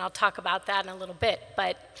things, and I'll talk about that in a little bit.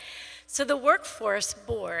 So the Workforce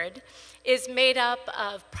Board is made up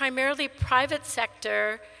of primarily private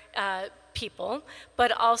sector people,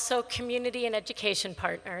 but also community and education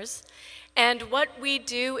partners. And what we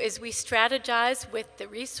do is we strategize with the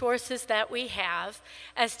resources that we have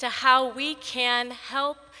as to how we can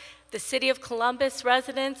help the City of Columbus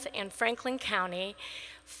residents and Franklin County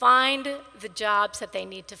find the jobs that they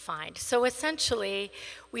need to find. So essentially,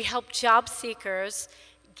 we help job seekers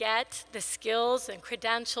get the skills and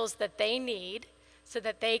credentials that they need so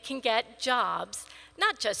that they can get jobs,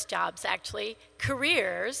 not just jobs actually,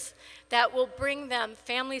 careers that will bring them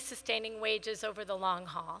family-sustaining wages over the long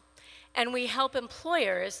haul. And we help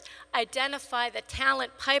employers identify the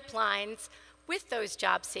talent pipelines with those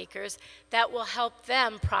job seekers that will help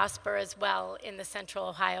them prosper as well in the Central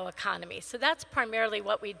Ohio economy. So that's primarily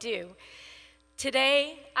what we do.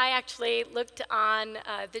 Today, I actually looked on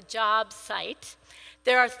the job site.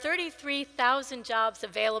 There are 33,000 jobs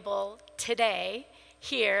available today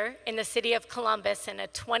here in the city of Columbus in a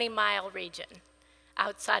 20-mile region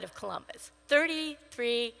outside of Columbus.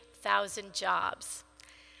 33,000 jobs.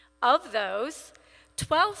 Of those,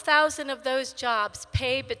 12,000 of those jobs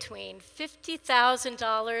pay between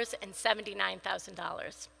 $50,000 and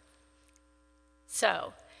 $79,000.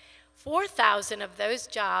 So 4,000 of those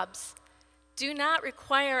jobs do not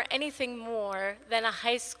require anything more than a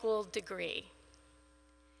high school degree.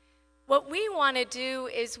 What we want to do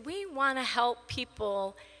is we want to help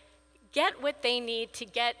people get what they need to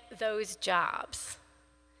get those jobs.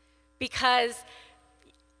 Because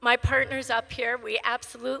my partners up here, we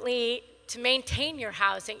absolutely, to maintain your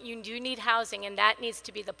housing, you do need housing, and that needs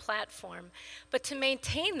to be the platform. But to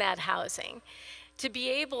maintain that housing, to be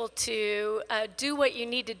able to do what you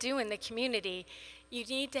need to do in the community, you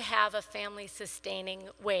need to have a family-sustaining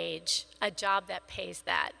wage, a job that pays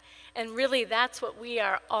that. And really, that's what we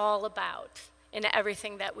are all about in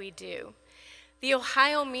everything that we do. The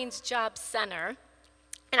Ohio Means Job Center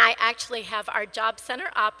And I actually have our Job Center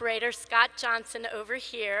operator, Scott Johnson, over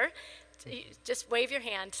here. Just wave your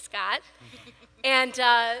hand, Scott. And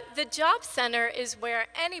the Job Center is where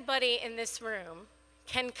anybody in this room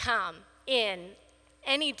can come in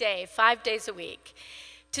any day, 5 days a week,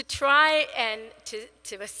 to try and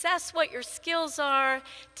to assess what your skills are,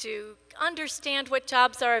 to understand what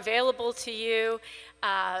jobs are available to you.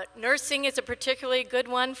 Nursing is a particularly good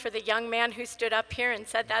one for the young man who stood up here and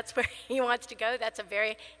said that's where he wants to go. That's a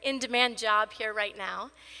very in-demand job here right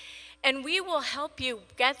now. And we will help you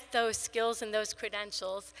get those skills and those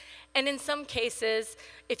credentials. And in some cases,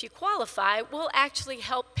 if you qualify, we'll actually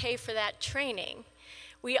help pay for that training.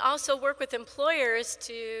 We also work with employers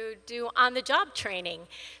to do on-the-job training.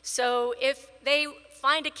 So if they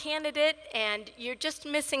find a candidate and you're just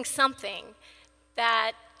missing something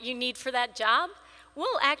that you need for that job,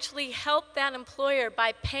 we'll actually help that employer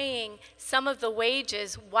by paying some of the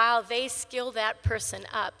wages while they skill that person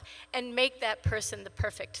up and make that person the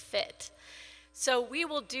perfect fit. So we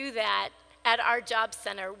will do that at our Job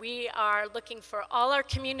Center. We are looking for all our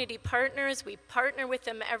community partners. We partner with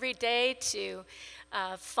them every day to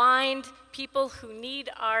find people who need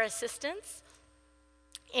our assistance.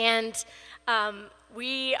 And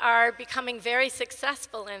we are becoming very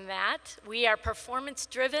successful in that. We are performance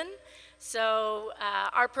driven. So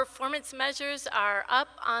our performance measures are up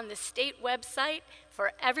on the state website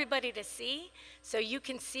for everybody to see, so you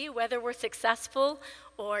can see whether we're successful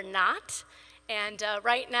or not. And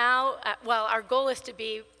right now, well, our goal is to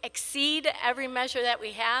exceed every measure that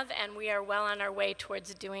we have, and we are well on our way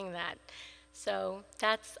towards doing that. So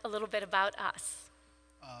that's a little bit about us.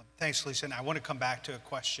 Thanks, Lisa. And I want to come back to a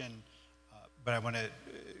question, but I want to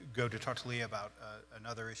go to talk to Leah about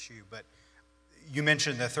another issue. But you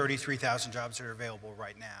mentioned the 33,000 jobs that are available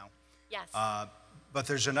right now. Yes. But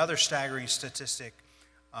there's another staggering statistic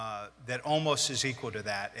that almost is equal to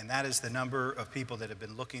that, and that is the number of people that have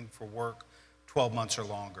been looking for work 12 months or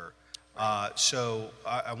longer. So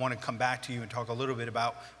I want to come back to you and talk a little bit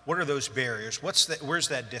about what are those barriers? Where's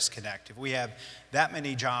that disconnect? If we have that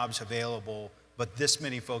many jobs available, but this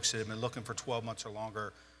many folks that have been looking for 12 months or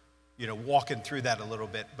longer, you know, walking through that a little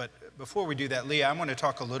bit. But before we do that, Leah, I want to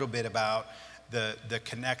talk a little bit about the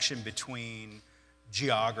connection between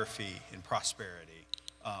geography and prosperity.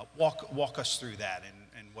 Walk us through that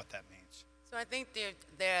and what that means. So I think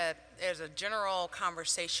there's a general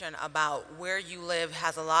conversation about where you live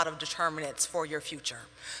has a lot of determinants for your future.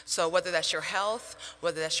 So whether that's your health,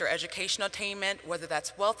 whether that's your educational attainment, whether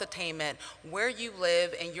that's wealth attainment, where you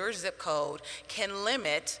live and your zip code can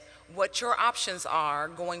limit what your options are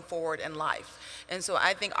going forward in life. And so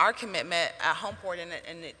I think our commitment at Homeport,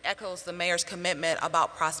 and it echoes the mayor's commitment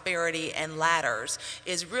about prosperity and ladders,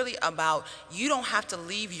 is really about you don't have to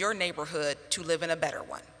leave your neighborhood to live in a better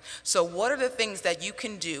one. So what are the things that you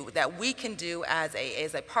can do, that we can do as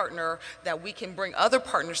a partner, that we can bring other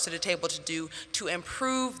partners to the table to do to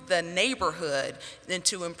improve the neighborhood and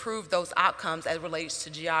to improve those outcomes as it relates to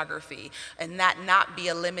geography, and that not be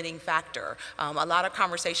a limiting factor. A lot of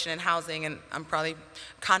conversation in housing, and I'm probably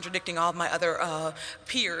contradicting all of my other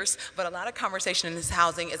peers, but a lot of conversation in this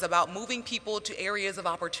housing is about moving people to areas of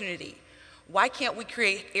opportunity. Why can't we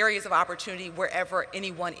create areas of opportunity wherever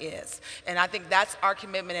anyone is? And I think that's our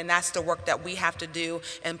commitment, and that's the work that we have to do.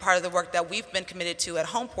 And part of the work that we've been committed to at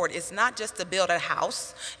Homeport is not just to build a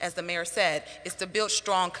house, as the mayor said, it's to build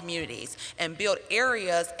strong communities and build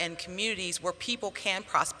areas and communities where people can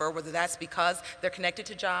prosper, whether that's because they're connected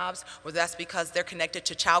to jobs, whether that's because they're connected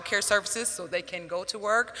to child care services so they can go to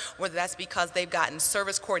work, whether that's because they've gotten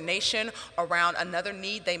service coordination around another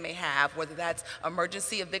need they may have, whether that's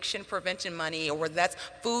emergency eviction prevention money, or whether that's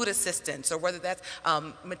food assistance, or whether that's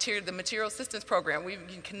the material assistance program. We've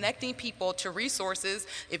been connecting people to resources.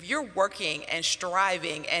 If you're working and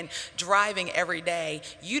striving and driving every day,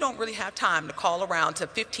 you don't really have time to call around to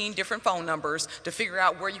 15 different phone numbers to figure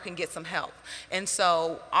out where you can get some help. And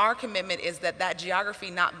so our commitment is that that geography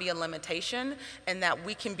not be a limitation, and that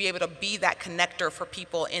we can be able to be that connector for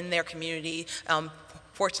people in their community.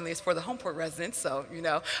 Fortunately, it's for the Homeport residents, so, you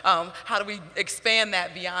know, how do we expand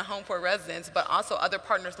that beyond Homeport residents, but also other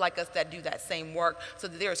partners like us that do that same work, so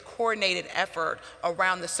that there's coordinated effort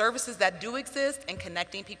around the services that do exist and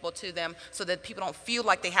connecting people to them so that people don't feel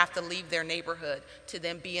like they have to leave their neighborhood to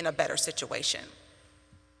then be in a better situation.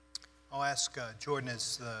 I'll ask Jordan,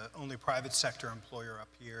 as the only private sector employer up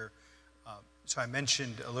here. So I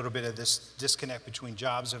mentioned a little bit of this disconnect between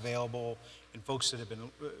jobs available and folks that have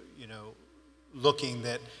been, you know, looking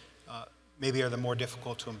that maybe are the more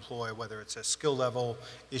difficult to employ, whether it's a skill level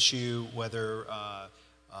issue, whether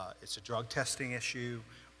it's a drug testing issue,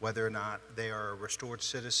 whether or not they are a restored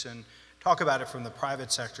citizen. talk about it from the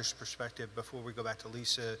private sector's perspective before we go back to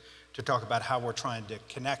Lisa to talk about how we're trying to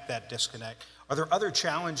connect that disconnect. Are there other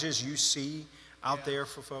challenges you see out there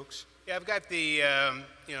for folks? Yeah, I've got the,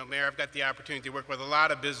 Mayor, I've got the opportunity to work with a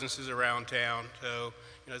lot of businesses around town. So,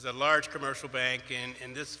 as a large commercial bank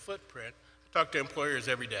in this footprint, I talk to employers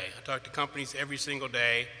every day. I talk to companies every single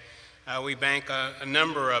day. We bank a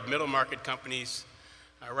number of middle market companies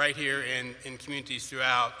right here in communities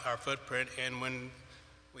throughout our footprint. And when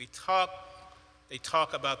we talk, they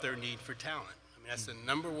talk about their need for talent. I mean, that's the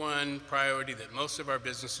number one priority that most of our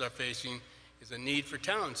businesses are facing, is a need for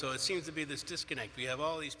talent. So it seems to be this disconnect. We have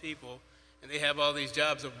all these people, and they have all these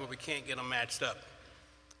jobs, but we can't get them matched up.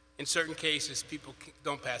 In certain cases, people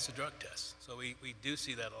don't pass the drug test. So we do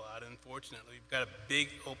see that a lot. Unfortunately, we've got a big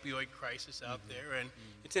opioid crisis out there, and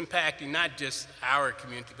it's impacting not just our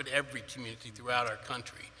community, but every community throughout our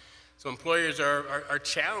country. So employers are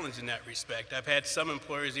challenged in that respect. I've had some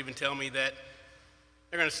employers even tell me that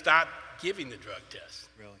they're going to stop giving the drug test.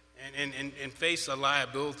 Really? And face a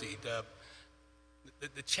liability.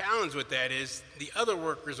 The challenge with that is the other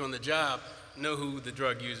workers on the job know who the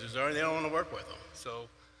drug users are, and they don't want to work with them. So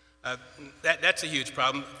that's a huge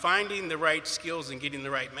problem. Finding the right skills and getting the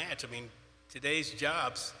right match. I mean, today's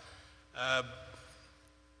jobs,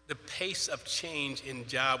 the pace of change in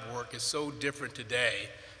job work is so different today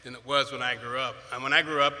than it was when I grew up. And when I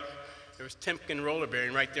grew up, there was Timken roller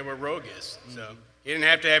bearing right there where Rogue is. So you didn't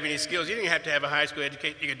have to have any skills. You didn't have to have a high school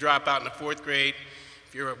education. You could drop out in the 4th grade.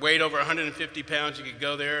 If you weighed over 150 pounds, you could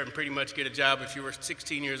go there and pretty much get a job if you were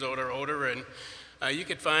 16 years old or older. And you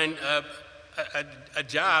could find a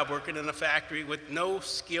job working in a factory with no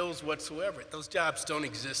skills whatsoever. Those jobs don't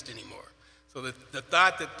exist anymore. So the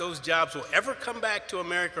thought that those jobs will ever come back to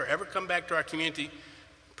America or ever come back to our community,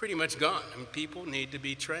 pretty much gone. I mean, people need to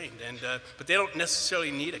be trained, but they don't necessarily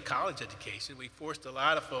need a college education. We forced a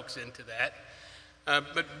lot of folks into that.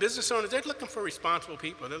 But business owners, they're looking for responsible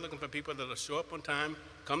people. They're looking for people that will show up on time,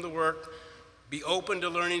 come to work, be open to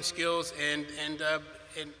learning skills, and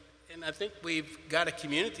I think we've got a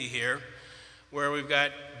community here where we've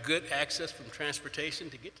got good access from transportation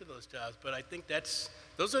to get to those jobs. But I think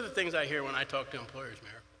those are the things I hear when I talk to employers,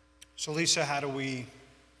 Mayor. So Lisa, how do we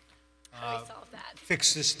solve that?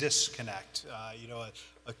 Fix this disconnect?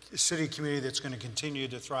 A city community that's going to continue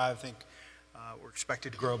to thrive. I think we're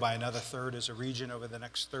expected to grow by another third as a region over the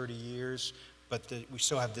next 30 years, but we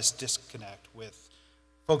still have this disconnect with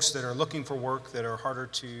folks that are looking for work that are harder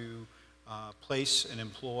to place and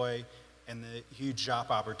employ, and the huge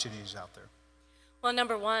job opportunities out there. Well,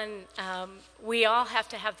 number one, we all have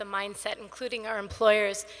to have the mindset, including our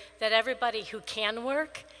employers, that everybody who can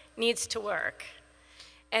work needs to work.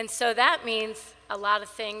 And so that means a lot of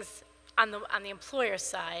things on the employer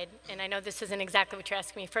side, and I know this isn't exactly what you're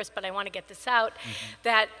asking me first, but I want to get this out,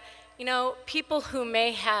 that people who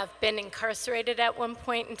may have been incarcerated at one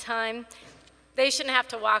point in time, they shouldn't have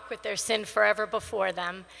to walk with their sin forever before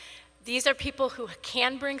them. These are people who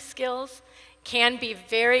can bring skills, can be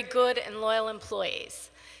very good and loyal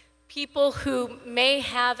employees. People who may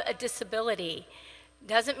have a disability,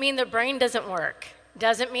 doesn't mean their brain doesn't work,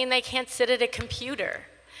 doesn't mean they can't sit at a computer.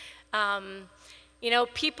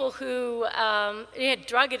 People who,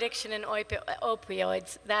 drug addiction and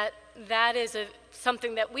opioids, that is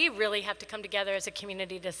something that we really have to come together as a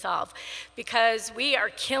community to solve, because we are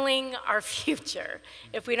killing our future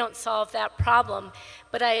if we don't solve that problem.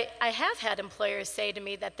 But I have had employers say to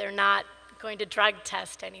me that they're not going to drug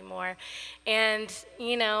test anymore. And,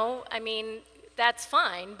 that's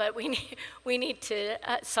fine, but we need to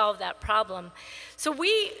solve that problem. So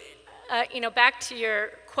back to your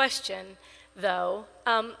question, though,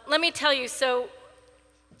 let me tell you, so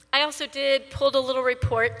I also pulled a little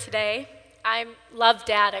report today. I love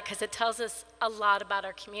data because it tells us a lot about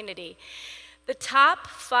our community. The top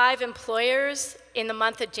 5 employers in the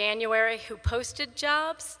month of January who posted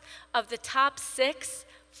jobs, of the top 6,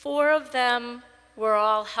 4 of them were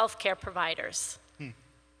all healthcare providers.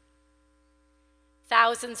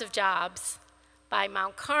 Thousands of jobs by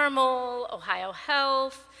Mount Carmel, Ohio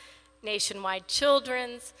Health, Nationwide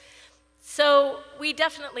Children's. So we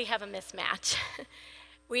definitely have a mismatch.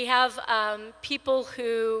 We have people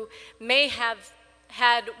who may have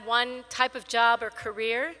had one type of job or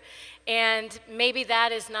career, and maybe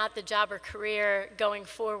that is not the job or career going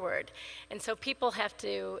forward. And so people have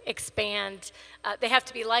to expand. They have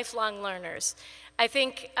to be lifelong learners. I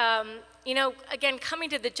think, again, coming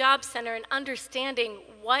to the job center and understanding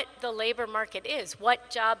what the labor market is, what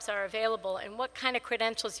jobs are available, and what kind of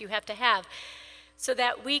credentials you have to have, so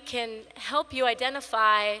that we can help you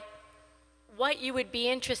identify what you would be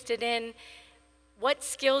interested in what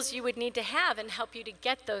skills you would need to have and help you to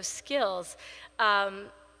get those skills.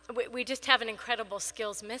 We just have an incredible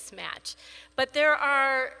skills mismatch. But there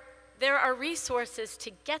are resources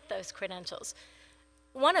to get those credentials.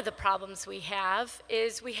 One of the problems we have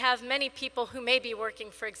is we have many people who may be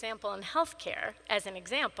working, for example, in healthcare, as an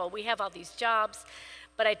example. We have all these jobs,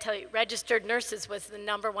 but I tell you, registered nurses was the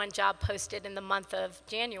 #1 job posted in the month of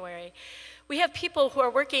January. We have people who are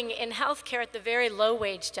working in healthcare at the very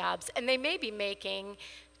low-wage jobs, and they may be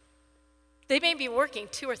working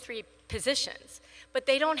 2 or 3 positions, but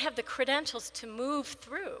they don't have the credentials to move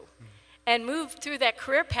through and move through that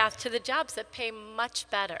career path to the jobs that pay much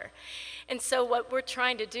better. And so what we're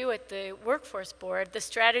trying to do at the Workforce Board, the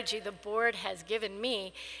strategy the board has given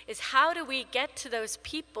me, is how do we get to those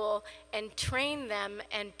people and train them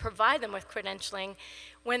and provide them with credentialing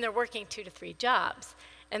when they're working 2 to 3 jobs.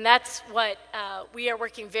 And that's what we are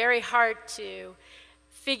working very hard to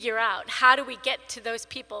figure out. How do we get to those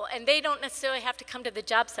people? And they don't necessarily have to come to the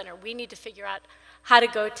job center. We need to figure out how to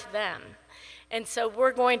go to them. And so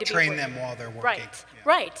we're going to train them while they're working.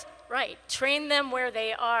 Right. Train them where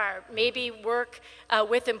they are. Maybe work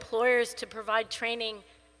with employers to provide training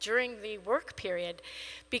during the work period,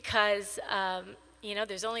 because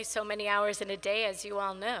there's only so many hours in a day, as you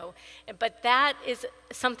all know. But that is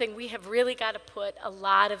something we have really got to put a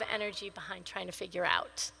lot of energy behind trying to figure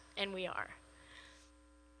out, and we are.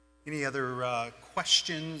 Any other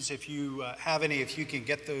questions? If you have any, if you can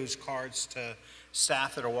get those cards to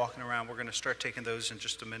staff that are walking around, we're going to start taking those in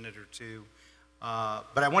just a minute or two.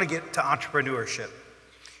 But I want to get to entrepreneurship.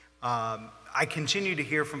 I continue to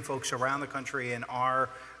hear from folks around the country in our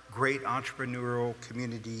great entrepreneurial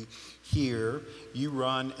community here. You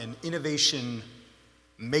run an innovation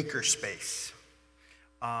makerspace.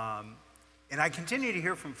 And I continue to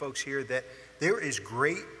hear from folks here that there is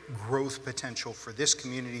great growth potential for this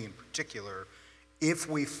community in particular if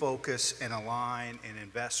we focus and align and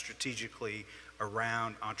invest strategically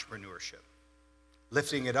around entrepreneurship.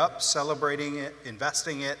 Lifting it up, celebrating it,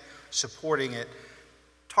 investing it, supporting it.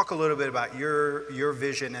 Talk a little bit about your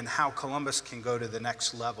vision and how Columbus can go to the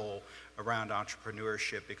next level around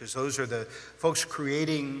entrepreneurship, because those are the folks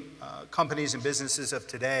creating companies and businesses of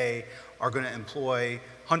today are going to employ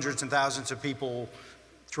hundreds and thousands of people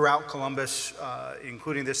throughout Columbus,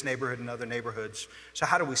 including this neighborhood and other neighborhoods. So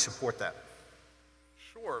how do we support that?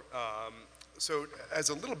 Sure. So as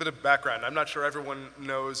a little bit of background, I'm not sure everyone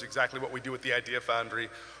knows exactly what we do with the Idea Foundry.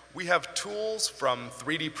 We have tools from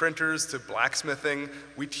 3D printers to blacksmithing.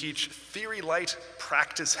 We teach theory-light,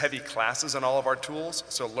 practice-heavy classes on all of our tools.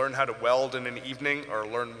 So learn how to weld in an evening, or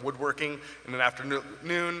learn woodworking in an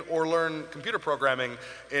afternoon, or learn computer programming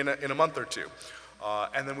in a month or two.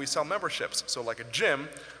 And then we sell memberships. So like a gym,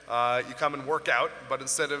 you come and work out, but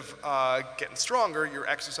instead of getting stronger, you're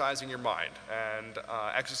exercising your mind and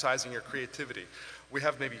exercising your creativity. We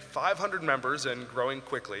have maybe 500 members and growing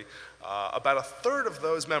quickly. About a third of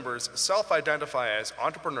those members self-identify as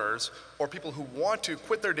entrepreneurs or people who want to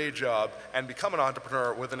quit their day job and become an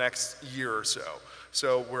entrepreneur within the next year or so.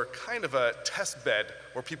 So we're kind of a test bed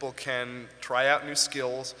where people can try out new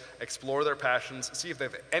skills, explore their passions, see if they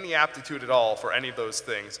have any aptitude at all for any of those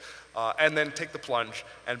things, and then take the plunge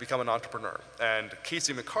and become an entrepreneur. And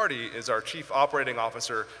Casey McCarty is our Chief Operating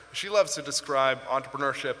Officer. She loves to describe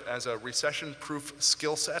entrepreneurship as a recession-proof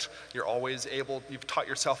skill set. You're always able, you've taught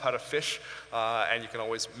yourself how to fish, and you can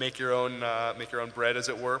always make your own bread, as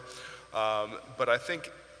it were. But I think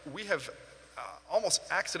we have almost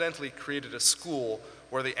accidentally created a school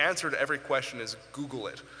where the answer to every question is Google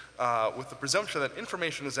it. With the presumption that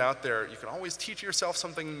information is out there, you can always teach yourself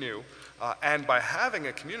something new. And by having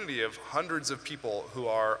a community of hundreds of people who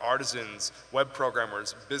are artisans, web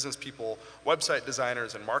programmers, business people, website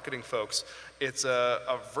designers, and marketing folks, it's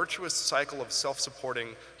a virtuous cycle of self-supporting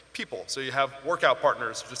people. So you have workout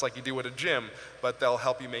partners, just like you do at a gym, but they'll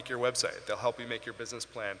help you make your website. They'll help you make your business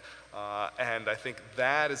plan. And I think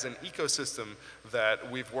that is an ecosystem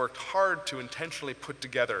that we've worked hard to intentionally put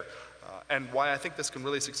together. And why I think this can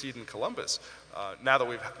really succeed in Columbus. Now that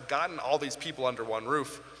we've gotten all these people under one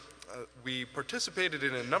roof, we participated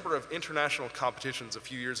in a number of international competitions a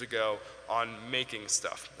few years ago on making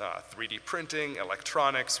stuff. 3D printing,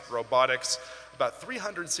 electronics, robotics. About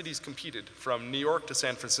 300 cities competed, from New York to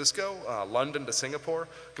San Francisco, London to Singapore.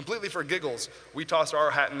 Completely for giggles, we tossed our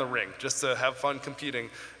hat in the ring just to have fun competing,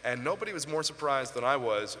 and nobody was more surprised than I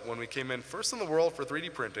was when we came in first in the world for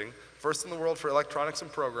 3D printing, first in the world for electronics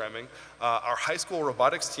and programming. Our high school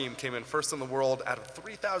robotics team came in first in the world out of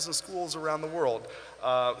 3,000 schools around the world.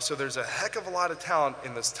 So there's a heck of a lot of talent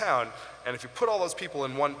in this town, And if you put all those people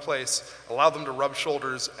in one place, allow them to rub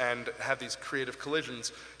shoulders and have these creative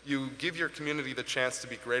collisions, you give your community the chance to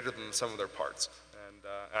be greater than the sum of their parts. And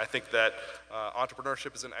I think that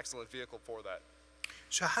entrepreneurship is an excellent vehicle for that.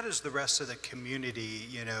 So how does the rest of the community,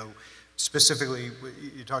 specifically,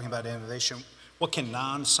 you're talking about innovation, what can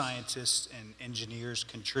non-scientists and engineers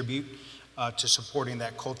contribute to supporting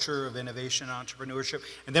that culture of innovation and entrepreneurship?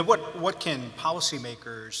 And then what can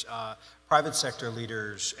policymakers, private sector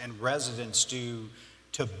leaders, and residents do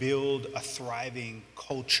to build a thriving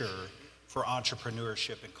culture for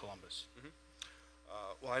entrepreneurship in Columbus?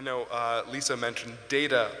 Well, I know Lisa mentioned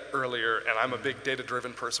data earlier, and I'm a big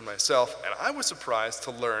data-driven person myself, and I was surprised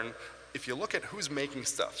to learn, if you look at who's making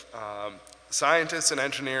stuff, scientists and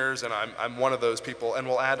engineers, and I'm one of those people, and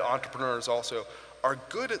we'll add entrepreneurs also, are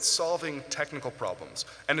good at solving technical problems,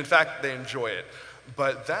 and in fact, they enjoy it.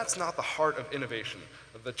 But that's not the heart of innovation.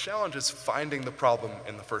 The challenge is finding the problem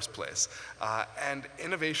in the first place. And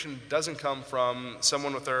innovation doesn't come from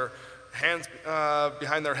someone with their hands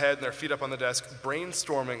behind their head and their feet up on the desk,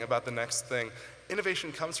 brainstorming about the next thing.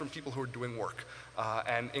 Innovation comes from people who are doing work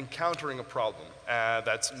and encountering a problem.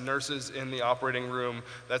 That's nurses in the operating room,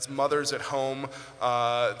 that's mothers at home,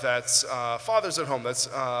 that's fathers at home, that's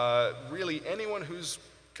really anyone who's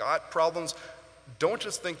got problems. Don't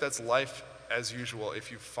just think that's life as usual.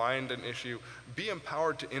 If you find an issue, be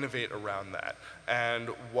empowered to innovate around that. And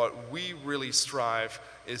what we really strive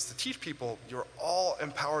is to teach people you're all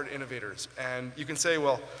empowered innovators. And you can say,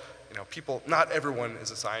 well, people, not everyone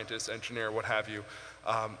is a scientist, engineer, what have you.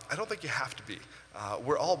 I don't think you have to be.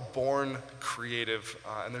 We're all born creative,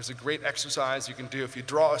 and there's a great exercise you can do. If you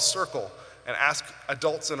draw a circle and ask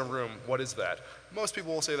adults in a room, what is that? Most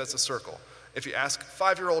people will say that's a circle. If you ask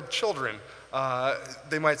 5-year-old children,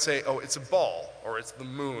 they might say, oh, it's a ball, or it's the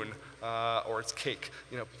moon, or it's cake.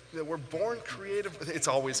 We're born creative. It's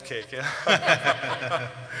always cake. Yeah?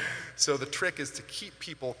 So the trick is to keep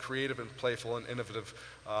people creative and playful and innovative.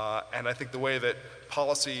 And I think the way that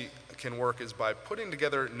policy can work is by putting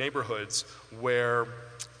together neighborhoods where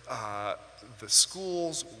the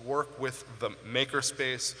schools work with the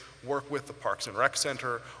makerspace, work with the Parks and Rec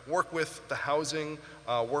Center, work with the housing,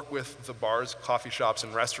 work with the bars, coffee shops,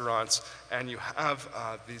 and restaurants, and you have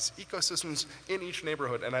these ecosystems in each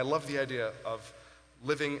neighborhood. And I love the idea of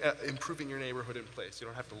improving your neighborhood in place. You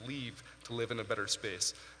don't have to leave to live in a better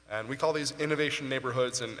space. And we call these innovation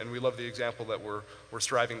neighborhoods, and we love the example that we're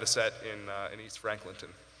striving to set in East Franklinton.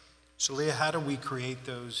 So Leah, how do we create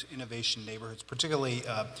those innovation neighborhoods? Particularly,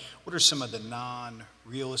 what are some of the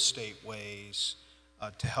non-real estate ways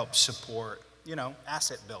to help support,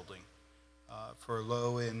 asset building for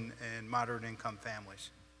low and moderate income families?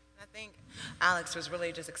 I think Alex was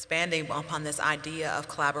really just expanding upon this idea of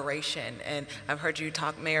collaboration, and I've heard you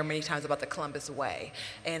talk, Mayor, many times about the Columbus Way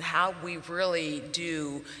and how we really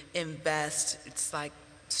do invest. It's like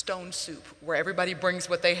stone soup, where everybody brings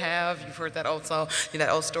what they have. You've heard that old song, that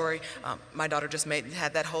old story. My daughter just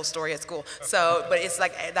had that whole story at school. So, but it's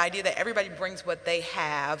like the idea that everybody brings what they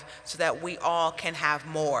have so that we all can have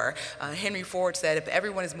more. Henry Ford said, if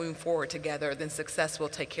everyone is moving forward together, then success will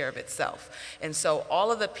take care of itself. And so all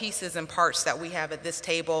of the pieces and parts that we have at this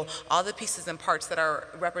table, all the pieces and parts that are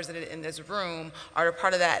represented in this room are a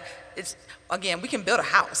part of that. It's, again, we can build a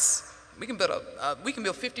house. We can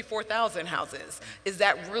build 54,000 houses. Is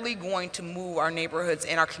that really going to move our neighborhoods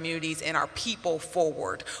and our communities and our people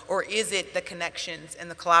forward? Or is it the connections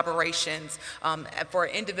and the collaborations? For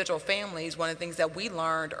individual families, one of the things that we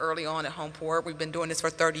learned early on at Homeport, we've been doing this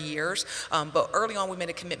for 30 years, but early on we made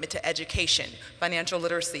a commitment to education, financial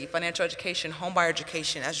literacy, financial education, homebuyer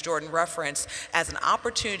education, as Jordan referenced, as an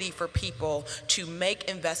opportunity for people to make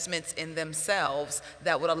investments in themselves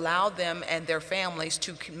that would allow them and their families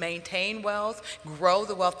to maintain wealth, grow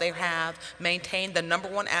the wealth they have, maintain the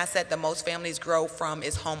 #1 asset that most families grow from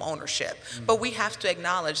is home ownership. But we have to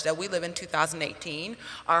acknowledge that we live in 2018.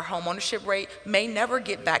 Our home ownership rate may never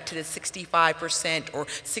get back to the 65% or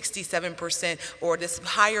 67% or this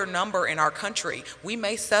higher number in our country. We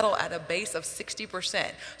may settle at a base of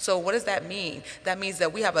 60%. So what does that mean? That means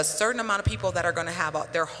that we have a certain amount of people that are going to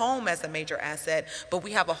have their home as a major asset, but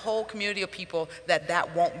we have a whole community of people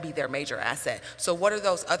that won't be their major asset. So what are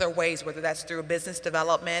those other ways, whether that's through business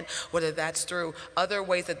development, whether that's through other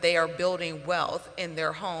ways that they are building wealth in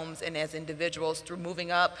their homes and as individuals through moving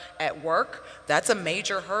up at work? That's a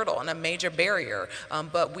major hurdle and a major barrier.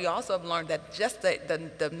 But we also have learned that just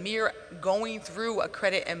the mere going through a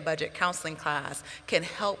credit and budget counseling class can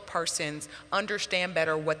help persons understand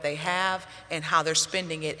better what they have and how they're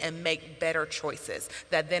spending it and make better choices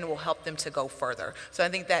that then will help them to go further. So I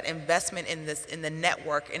think that investment in the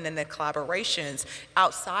network and in the collaborations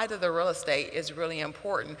outside of of the real estate is really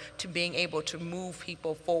important to being able to move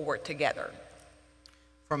people forward together.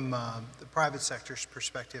 From the private sector's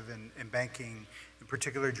perspective in banking, in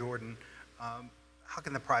particular, Jordan, how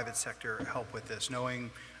can the private sector help with this,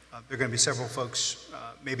 knowing there are going to be several folks,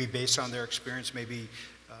 maybe based on their experience, maybe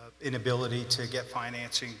inability to get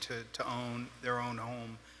financing to own their own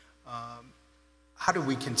home. How do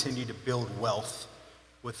we continue to build wealth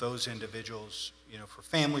with those individuals, for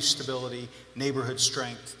family stability, neighborhood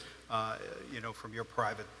strength, from your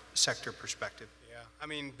private sector perspective? I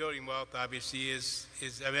mean, building wealth obviously is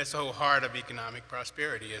that's the whole heart of economic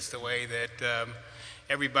prosperity. It's the way that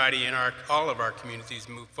everybody in all of our communities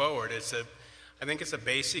move forward. I think it's a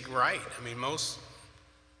basic right. I mean, most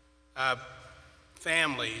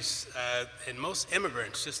families and most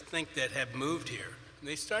immigrants just think that have moved here. And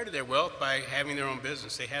they started their wealth by having their own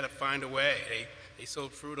business. They had to find a way. They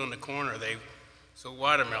sold fruit on the corner. They sold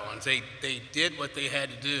watermelons. They did what they had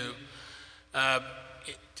to do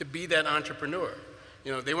to be that entrepreneur.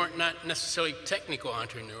 They weren't not necessarily technical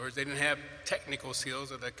entrepreneurs. They didn't have technical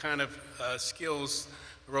skills or the kind of skills,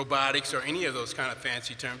 robotics or any of those kind of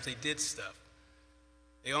fancy terms. They did stuff.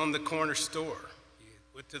 They owned the corner store.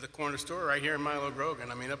 You went to the corner store right here in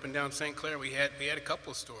Milo-Grogan. I mean, up and down St. Clair, we had a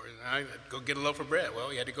couple of stores. And I'd go get a loaf of bread.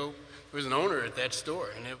 Well, you had to go. There was an owner at that store,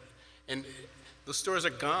 and those stores are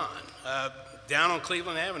gone. Down on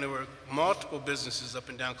Cleveland Avenue, there were multiple businesses up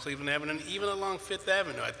and down Cleveland Avenue, and even along Fifth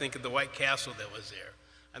Avenue. I think of the White Castle that was there.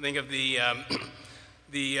 I think of the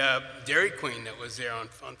Dairy Queen that was there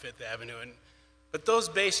on Fifth Avenue. But those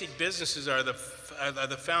basic businesses are the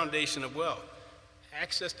foundation of wealth.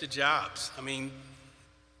 Access to jobs. I mean,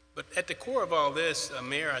 but at the core of all this,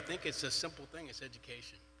 Mayor, I think it's a simple thing. It's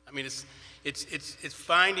education. I mean, it's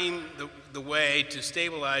finding the way to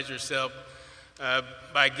stabilize yourself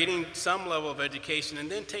by getting some level of education and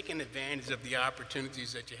then taking advantage of the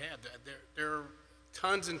opportunities that you have. There are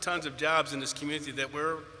tons and tons of jobs in this community that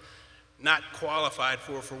we're not qualified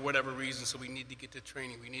for whatever reason, so we need to get to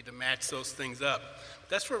training. We need to match those things up.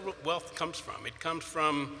 That's where wealth comes from. It comes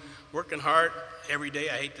from working hard every day.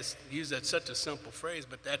 I hate to use that such a simple phrase,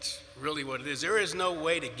 but that's really what it is. There is no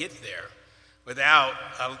way to get there without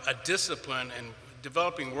a discipline and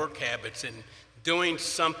developing work habits and doing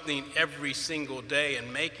something every single day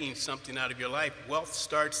and making something out of your life. Wealth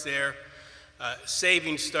starts there,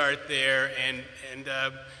 savings start there, and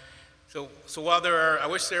so while I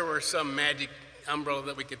wish there were some magic umbrella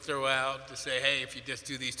that we could throw out to say, hey, if you just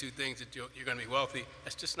do these two things, that you're going to be wealthy.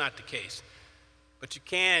 That's just not the case. But you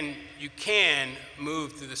can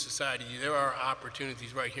move through the society. There are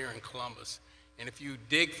opportunities right here in Columbus, and if you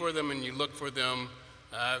dig for them and you look for them,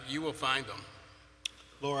 you will find them.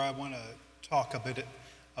 Laura, I want to talk a bit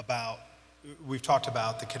about, we've talked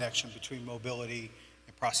about the connection between mobility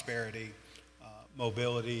and prosperity,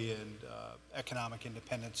 mobility and economic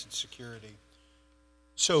independence and security.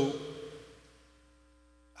 So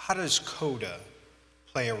how does CODA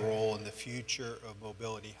play a role in the future of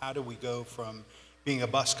mobility? How do we go from being a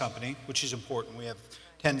bus company, which is important? We have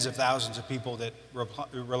tens of thousands of people that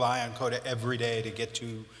rely on CODA every day to get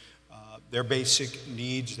to their basic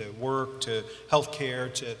needs, their work, to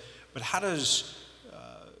healthcare, but how does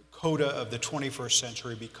CODA of the 21st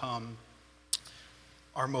century become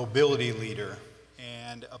our mobility leader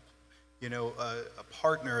and a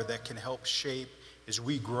partner that can help shape as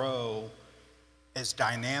we grow as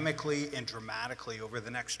dynamically and dramatically over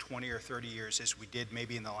the next 20 or 30 years as we did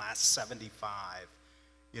maybe in the last 75?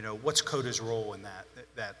 What's CODA's role in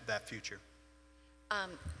that future?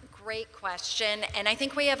 Great question, and I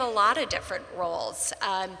think we have a lot of different roles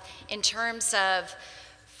in terms of,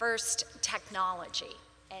 first, technology,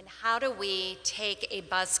 and how do we take a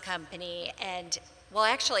bus company and, well,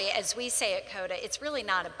 actually, as we say at CODA, it's really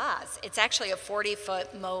not a bus. It's actually a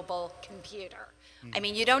 40-foot mobile computer. I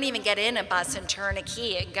mean, you don't even get in a bus and turn a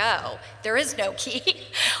key and go. There is no key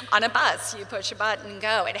on a bus. You push a button and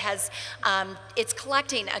go. It has, it's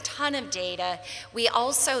collecting a ton of data. We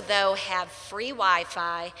also, though, have free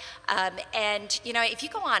Wi-Fi. And, if you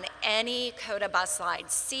go on any CODA bus line,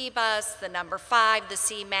 C-Bus, the number 5, the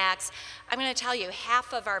C-Max, I'm going to tell you,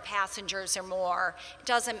 half of our passengers or more, it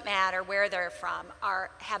doesn't matter where they're from,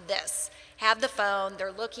 have this. Have the phone,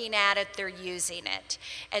 they're looking at it, they're using it.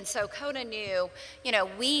 And so CODA knew,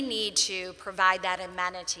 we need to provide that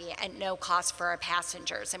amenity at no cost for our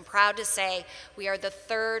passengers. I'm proud to say we are the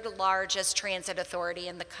 3rd largest transit authority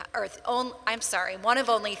in the, one of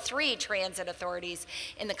only 3 transit authorities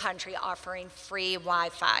in the country offering free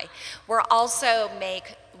Wi-Fi. We're also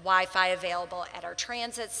make Wi-Fi available at our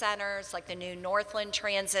transit centers, like the new Northland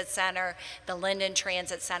Transit Center, the Linden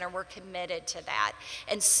Transit Center. We're committed to that.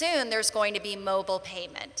 And soon there's going to be mobile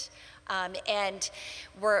payment. And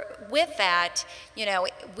with that, you know,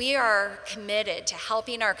 we are committed to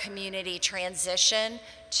helping our community transition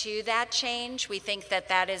to that change. We think that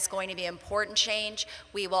that is going to be important change.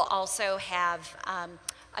 We will also have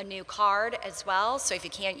a new card as well, so if you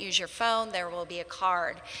can't use your phone, there will be a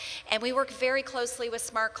card. And we work very closely with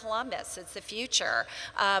Smart Columbus. It's the future.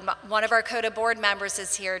 One of our CODA board members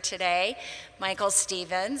is here today, Michael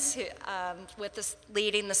Stevens, who,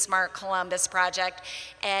 leading the Smart Columbus project.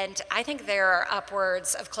 And I think there are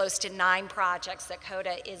upwards of close to 9 projects that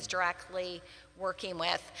CODA is directly working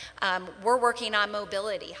with. We're working on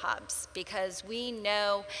mobility hubs because we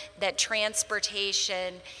know that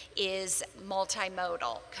transportation is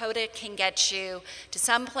multimodal. CODA can get you to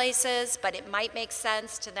some places, but it might make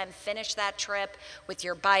sense to then finish that trip with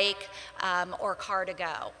your bike or car to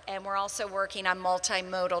go. And we're also working on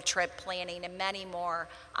multimodal trip planning and many more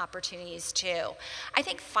opportunities too. I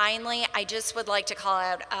think finally, I just would like to call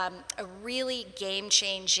out a really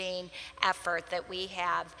game-changing effort that we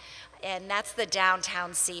have, and that's the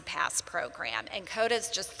Downtown C-Pass program. And CODA is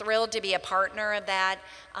just thrilled to be a partner of that.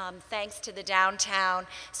 Thanks to the Downtown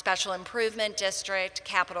Special Improvement District,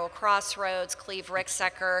 Capitol Crossroads, Cleve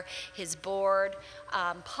Ricksecker, his board,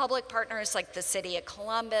 public partners like the City of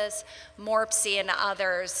Columbus, MORPC, and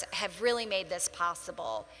others have really made this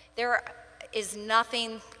possible. There is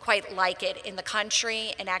nothing quite like it in the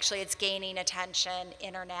country, and actually it's gaining attention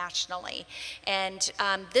internationally. And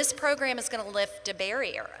this program is going to lift a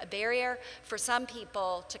barrier for some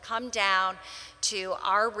people to come down to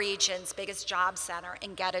our region's biggest job center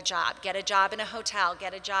and get a job in a hotel,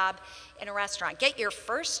 get a job in a restaurant, get your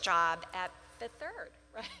first job at Fifth Third.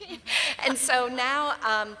 Right? And so now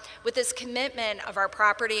with this commitment of our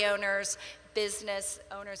property owners, business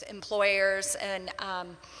owners, employers, and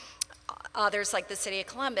others like the City of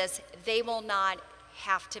Columbus, they will not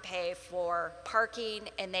have to pay for parking,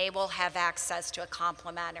 and they will have access to a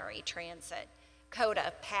complimentary transit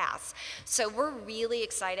CODA pass. So we're really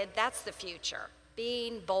excited. That's the future.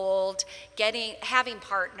 Being bold, having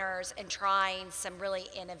partners, and trying some really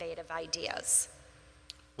innovative ideas.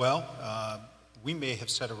 Well, we may have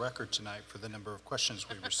set a record tonight for the number of questions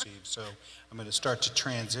we received, so I'm going to start to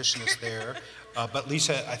transition us there. But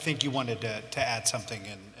Lisa, I think you wanted to add something,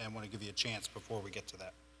 and I want to give you a chance before we get to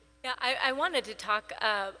that. Yeah, I wanted to talk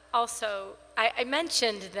also, I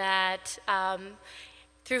mentioned that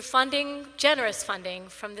through funding, generous funding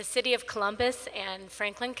from the City of Columbus and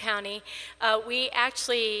Franklin County, we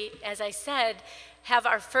actually, as I said, have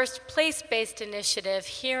our first place-based initiative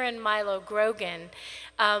here in Milo-Grogan.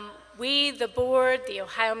 We, the board, the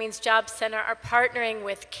Ohio Means Job Center, are partnering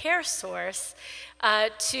with CareSource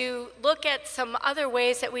to look at some other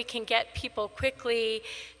ways that we can get people quickly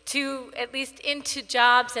to at least into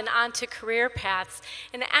jobs and onto career paths.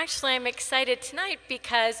 And actually, I'm excited tonight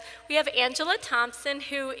because we have Angela Thompson,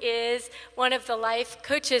 who is one of the life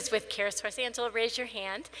coaches with CareSource. Angela, raise your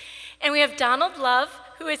hand. And we have Donald Love,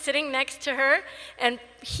 who is sitting next to her, and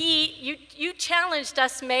you challenged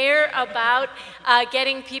us, Mayor, about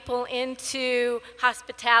getting people into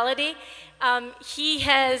hospitality.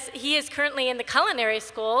 He is currently in the culinary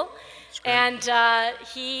school, and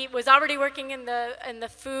he was already working in the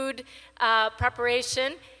food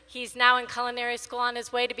preparation. He's now in culinary school on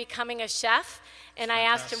his way to becoming a chef. And I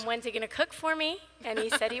asked him, when's he going to cook for me? And he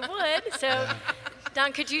said he would. So,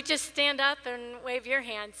 Don, could you just stand up and wave your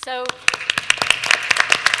hand? So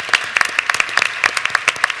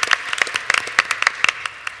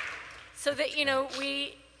that, you know,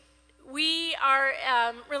 we are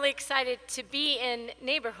really excited to be in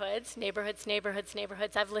neighborhoods.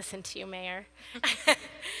 I've listened to you, Mayor.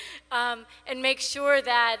 And make sure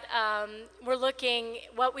that we're looking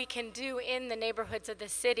what we can do in the neighborhoods of the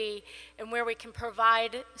city and where we can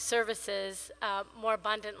provide services more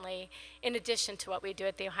abundantly in addition to what we do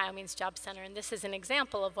at the Ohio Means Job Center. And this is an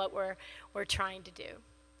example of what we're trying to do.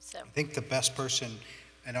 So I think the best person,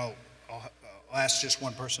 and I'll ask just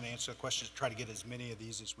one person to answer the question, to try to get as many of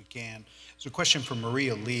these as we can. It's a question from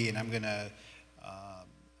Maria Lee, and I'm going to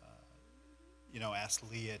ask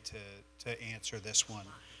Leah to answer this one.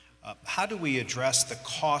 How do we address the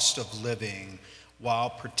cost of living while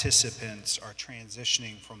participants are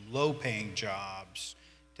transitioning from low-paying jobs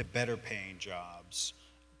to better-paying jobs,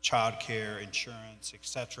 childcare, insurance,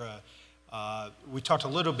 etc.? We talked a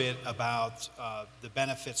little bit about the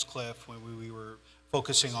benefits cliff when we were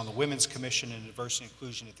focusing on the Women's Commission and Diversity and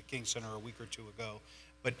Inclusion at the King Center a week or two ago.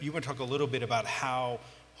 But you want to talk a little bit about how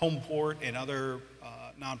Homeport and other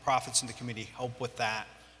nonprofits in the community help with that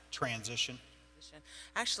transition?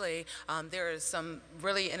 Actually, there is some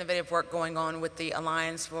really innovative work going on with the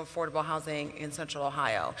Alliance for Affordable Housing in Central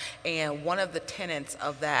Ohio. And one of the tenets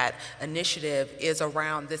of that initiative is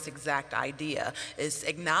around this exact idea, is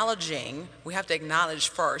acknowledging, we have to acknowledge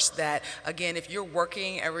first that, again, if you're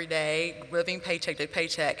working every day, living paycheck to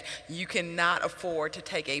paycheck, you cannot afford to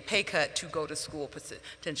take a pay cut to go to school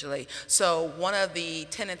potentially. So one of the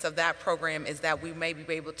tenets of that program is that we may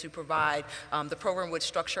be able to provide, the program would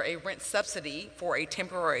structure a rent subsidy for a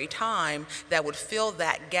temporary time that would fill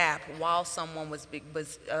that gap while someone was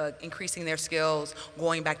increasing their skills,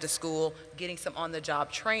 going back to school, getting some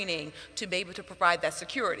on-the-job training to be able to provide that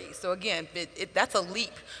security. So again, that's a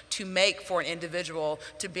leap to make for an individual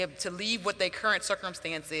to be able to leave what their current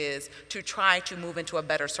circumstance is to try to move into a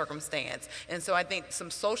better circumstance. And so I think some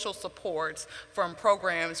social supports from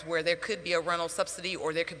programs where there could be a rental subsidy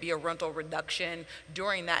or there could be a rental reduction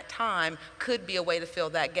during that time could be a way to fill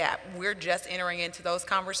that gap. We're just entering into those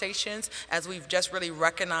conversations as we've just really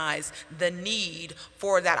recognized the need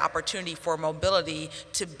for that opportunity for mobility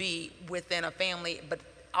to be within a family, but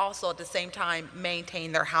also at the same time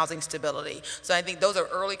maintain their housing stability. So I think those are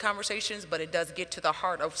early conversations, but it does get to the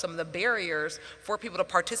heart of some of the barriers for people to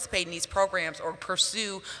participate in these programs or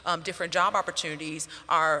pursue different job opportunities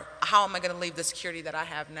are, how am I going to leave the security that I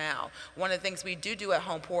have now? One of the things we do at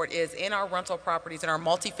Homeport is in our rental properties, in our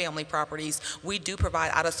multifamily properties, we do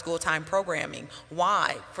provide out-of-school time programming.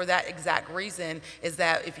 Why? For that exact reason is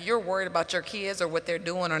that if you're worried about your kids or what they're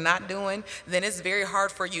doing or not doing, then it's very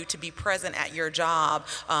hard for you to be present at your job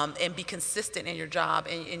and be consistent in your job,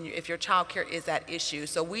 and if your child care is that issue.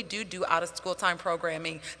 So we do out-of-school time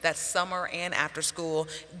programming that's summer and after school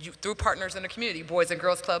through partners in the community, Boys and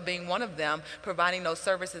Girls Club being one of them, providing those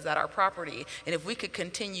services at our property. And if we could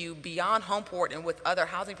continue beyond Homeport and with other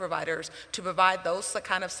housing providers to provide those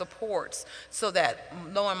kind of supports so that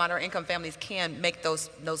low and moderate income families can make those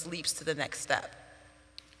leaps to the next step.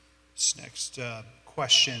 This next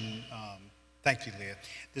question, thank you, Leah.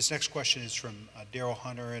 This next question is from Daryl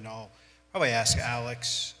Hunter, and I'll probably ask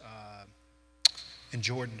Alex and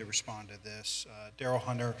Jordan to respond to this. Daryl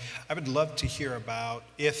Hunter, I would love to hear about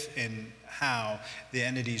if and how the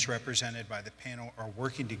entities represented by the panel are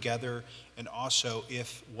working together, and also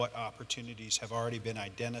if what opportunities have already been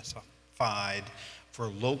identified for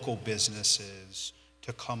local businesses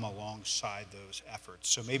to come alongside those efforts.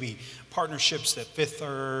 So maybe partnerships that Fifth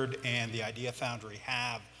Third and the Idea Foundry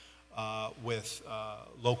have with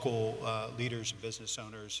local leaders and business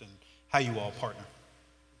owners, and how you all partner.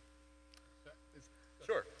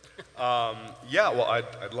 Sure. Yeah, well,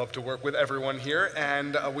 I'd love to work with everyone here,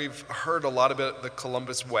 and we've heard a lot about the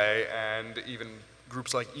Columbus Way and even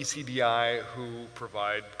groups like ECDI who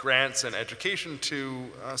provide grants and education to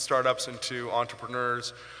startups and to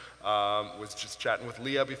entrepreneurs. Was just chatting with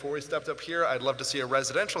Leah before we stepped up here. I'd love to see a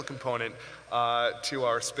residential component to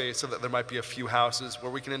our space so that there might be a few houses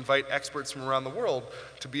where we can invite experts from around the world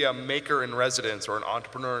to be a maker in residence or an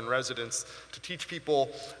entrepreneur in residence to teach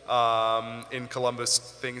people in Columbus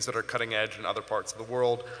things that are cutting edge in other parts of the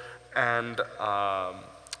world. And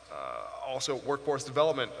also workforce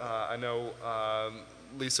development. I know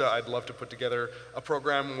Lisa, I'd love to put together a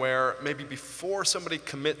program where maybe before somebody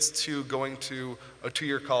commits to going to a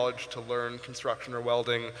 2-year college to learn construction or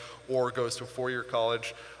welding, or goes to a 4-year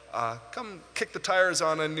college, come kick the tires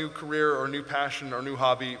on a new career or new passion or new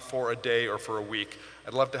hobby for a day or for a week.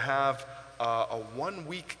 I'd love to have a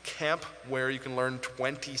 1-week camp where you can learn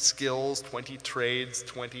 20 skills, 20 trades,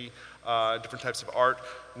 20 different types of art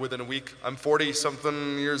within a week. I'm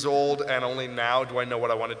 40-something years old, and only now do I know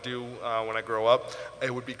what I want to do when I grow up.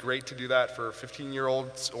 It would be great to do that for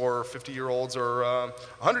 15-year-olds or 50-year-olds or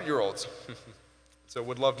 100-year-olds. So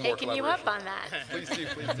would love more Taking you up on that. Please do,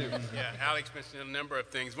 please do. Yeah, Alex mentioned a number of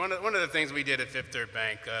things. One of the things we did at Fifth Third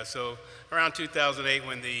Bank, so around 2008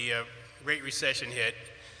 when the Great Recession hit,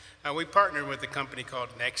 we partnered with a company called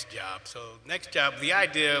Next Job. So Next Job, the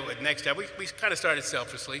idea with Next Job, we kind of started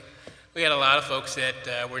selfishly. We had a lot of folks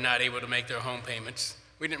that were not able to make their home payments.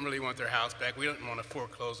 We didn't really want their house back. We didn't want to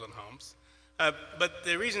foreclose on homes. But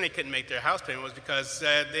the reason they couldn't make their house payment was because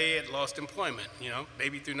they had lost employment,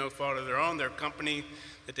 maybe through no fault of their own. Their company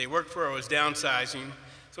that they worked for was downsizing.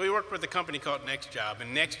 So we worked with a company called Next Job.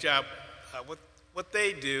 And Next Job, what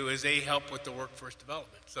they do is they help with the workforce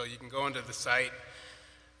development. So you can go onto the site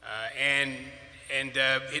and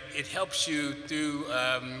it helps you to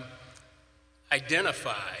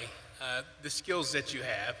identify the skills that you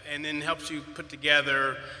have, and then helps you put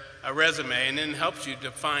together a resume, and then helps you to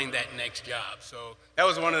find that next job. So that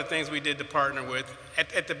was one of the things we did to partner with.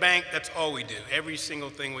 At the bank, that's all we do. Every single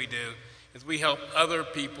thing we do is we help other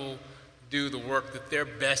people do the work that they're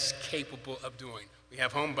best capable of doing. We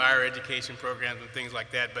have home buyer education programs and things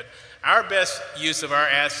like that, but our best use of our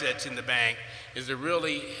assets in the bank is to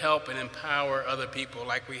really help and empower other people,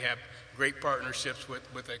 like we have great partnerships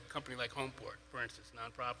with a company like Homeport, for instance,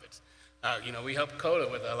 nonprofits. We help CODA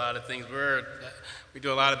with a lot of things. We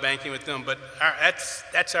do a lot of banking with them, but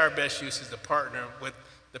that's our best use, is to partner with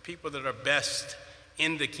the people that are best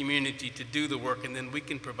in the community to do the work, and then we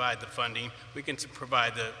can provide the funding, we can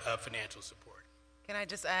provide the financial support. Can I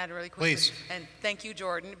just add really quickly? Please. And thank you,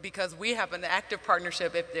 Jordan, because we have an active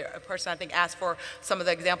partnership. If a person, I think, asked for some of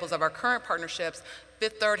the examples of our current partnerships,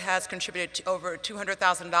 Fifth Third has contributed to over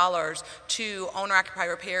 $200,000 to owner-occupied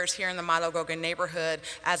repairs here in the Milo-Grogan neighborhood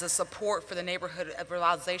as a support for the neighborhood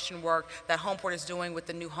revitalization work that Homeport is doing with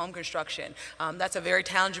the new home construction. That's a very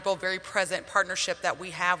tangible, very present partnership that we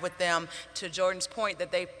have with them. To Jordan's point,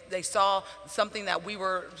 that they saw something that we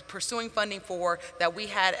were pursuing funding for, that we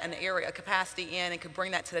had an area, a capacity in, and could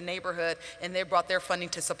bring that to the neighborhood, and they brought their funding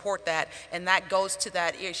to support that. And that goes to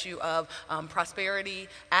that issue of prosperity,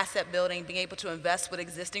 asset building, being able to invest with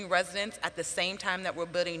existing residents at the same time that we're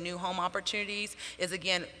building new home opportunities, is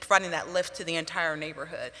again providing that lift to the entire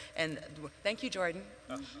neighborhood. And thank you, Jordan.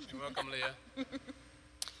 You're welcome, Leah.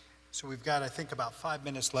 So we've got, I think, about 5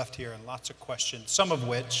 minutes left here and lots of questions, some of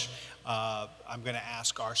which I'm going to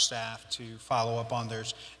ask our staff to follow up on.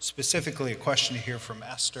 There's specifically a question here from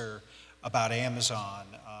Esther about Amazon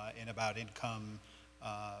and about income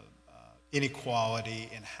inequality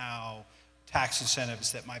and how tax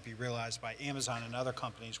incentives that might be realized by Amazon and other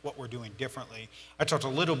companies, what we're doing differently. I talked a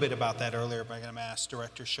little bit about that earlier, but I'm going to ask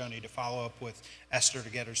Director Shoney to follow up with Esther to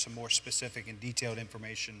get her some more specific and detailed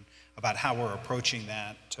information about how we're approaching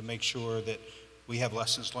that to make sure that we have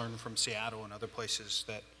lessons learned from Seattle and other places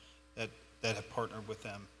that have partnered with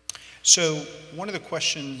them. So one of the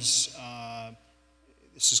questions,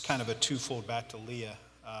 this is kind of a twofold back to Leah.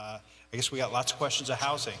 I guess we got lots of questions of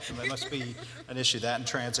housing, and that must be an issue, that and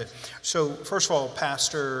transit. So first of all,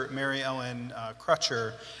 Pastor Mary Ellen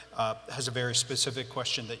Crutcher has a very specific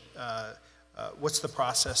question that what's the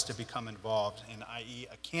process to become involved in, i.e.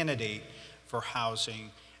 a candidate for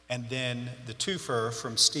housing? And then the twofer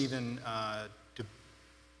from Stephen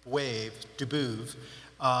Dubouve,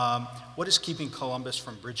 what is keeping Columbus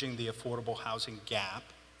from bridging the affordable housing gap?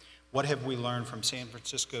 What have we learned from San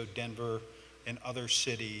Francisco, Denver, and other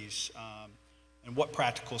cities, and what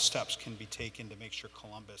practical steps can be taken to make sure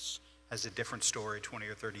Columbus has a different story 20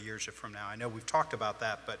 or 30 years from now? I know we've talked about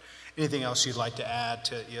that, but anything else you'd like to add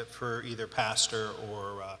for either Pastor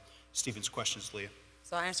or Stephen's questions, Leah?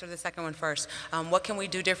 So I'll answer the second one first. What can we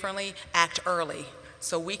do differently? Act early.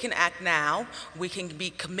 So we can act now, we can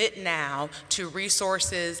commit now to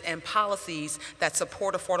resources and policies that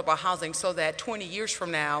support affordable housing so that 20 years from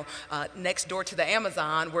now, next door to the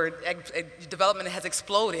Amazon, where development has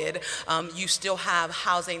exploded, you still have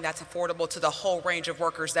housing that's affordable to the whole range of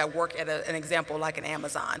workers that work at an example like an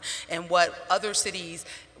Amazon. And what other cities,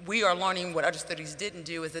 we are learning what other cities didn't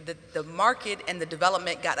do, is that the market and the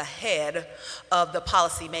development got ahead of the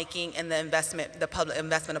policy making and the investment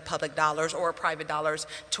of public dollars or private dollars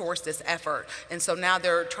towards this effort. And so now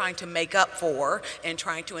they're trying to make up for and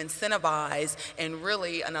trying to incentivize, and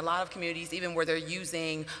really in a lot of communities, even where they're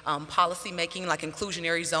using policy making like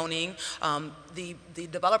inclusionary zoning, the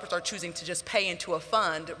developers are choosing to just pay into a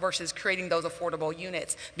fund versus creating those affordable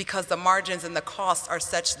units because the margins and the costs are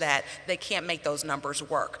such that they can't make those numbers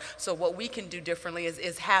work. So what we can do differently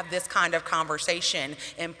is have this kind of conversation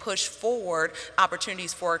and push forward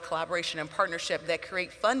opportunities for collaboration and partnership that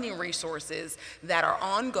create funding resources that are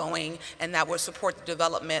ongoing and that will support the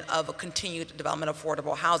development of a continued development of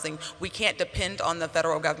affordable housing. We can't depend on the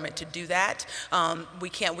federal government to do that.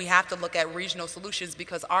 We have to look at regional solutions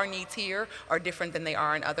because our needs here are different than they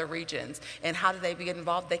are in other regions. And how do they get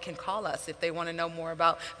involved? They can call us if they want to know more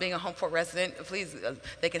about being a Homeport resident. Please,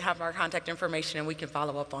 they can have our contact information and we can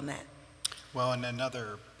follow up on that. Well, and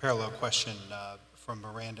another parallel question from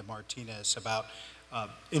Miranda Martinez about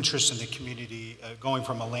interest in the community, going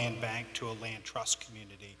from a land bank to a land trust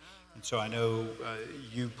community. And so I know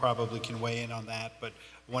you probably can weigh in on that, but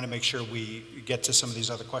I want to make sure we get to some of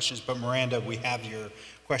these other questions. But Miranda, we have your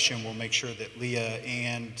question. We'll make sure that Leah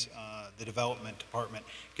and the development department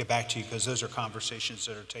get back to you, because those are conversations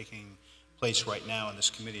that are taking place right now in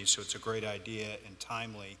this committee, so it's a great idea and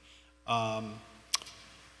timely.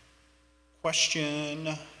 Question,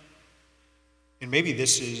 and maybe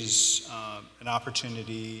this is an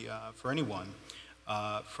opportunity for anyone,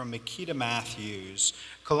 from Makita Matthews.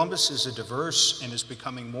 Columbus is a diverse and is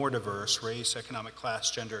becoming more diverse, race, economic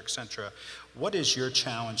class, gender, etc. What is your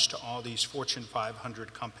challenge to all these Fortune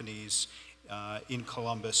 500 companies in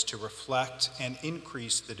Columbus to reflect and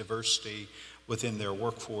increase the diversity within their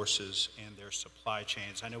workforces and their supply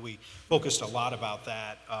chains. I know we focused a lot about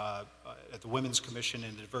that at the Women's Commission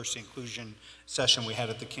and the Diversity Inclusion session we had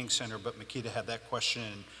at the King Center, but Makita had that question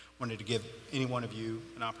and wanted to give any one of you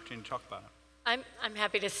an opportunity to talk about it. I'm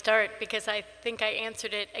happy to start because I think I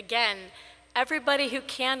answered it again. Everybody who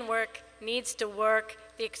can work needs to work.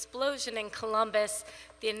 The explosion in Columbus,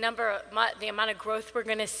 the amount of growth we're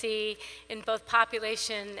going to see in both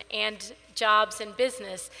population and jobs and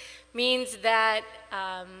business means that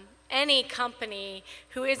any company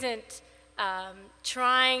who isn't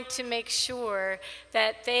trying to make sure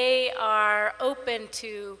that they are open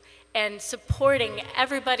to and supporting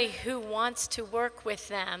everybody who wants to work with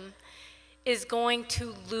them is going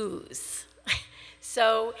to lose.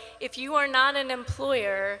 So if you are not an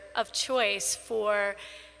employer of choice for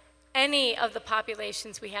any of the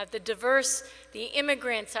populations we have, the diverse, the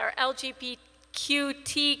immigrants, our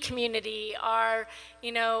LGBTQT community, our,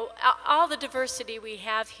 all the diversity we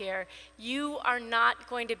have here, you are not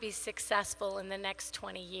going to be successful in the next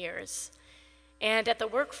 20 years. And at the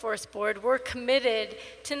Workforce Board, we're committed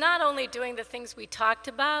to not only doing the things we talked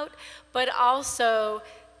about, but also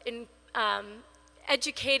in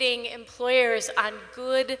educating employers on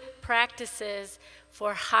good practices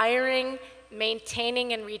for hiring,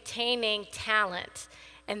 maintaining, and retaining talent.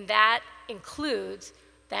 And that includes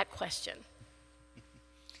that question.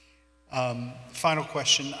 Final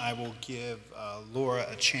question, I will give Laura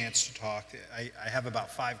a chance to talk. I have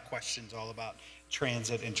about 5 questions all about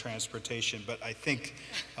transit and transportation, but I think,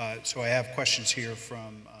 so I have questions here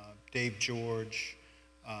from Dave George,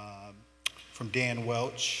 from Dan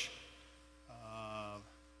Welch,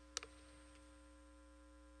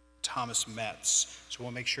 Thomas Metz. So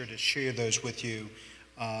we'll make sure to share those with you.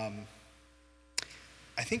 I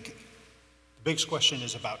think the biggest question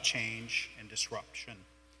is about change and disruption.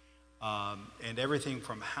 And everything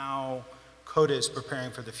from how COTA is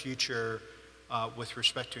preparing for the future with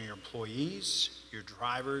respect to your employees, your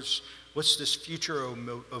drivers. What's this future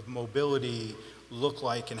of mobility look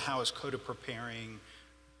like, and how is COTA preparing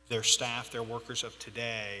their staff, their workers of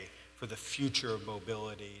today for the future of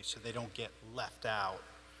mobility so they don't get left out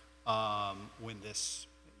when this,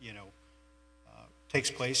 takes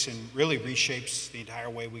place and really reshapes the entire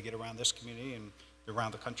way we get around this community and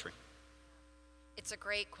around the country? It's a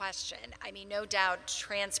great question. I mean, no doubt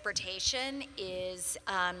transportation is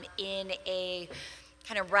in a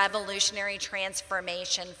kind of revolutionary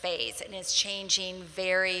transformation phase, and it's changing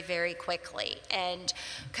very, very quickly. And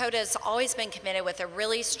COTA's always been committed with a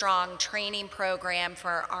really strong training program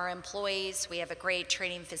for our employees. We have a great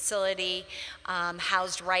training facility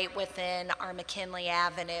housed right within our McKinley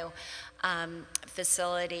Avenue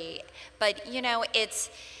facility. But,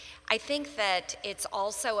 I think that it's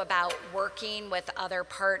also about working with other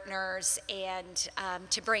partners and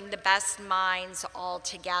to bring the best minds all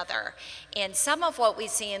together. And some of what we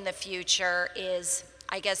see in the future is,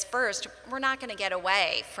 I guess first, we're not going to get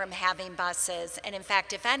away from having buses. And in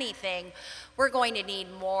fact, if anything, we're going to need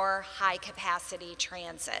more high-capacity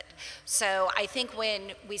transit. So I think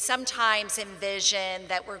when we sometimes envision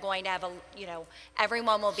that we're going to have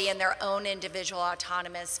everyone will be in their own individual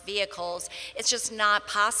autonomous vehicles, it's just not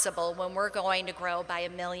possible when we're going to grow by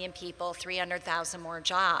 1 million people, 300,000 more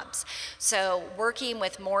jobs. So working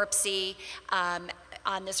with MORPC,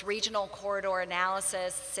 on this regional corridor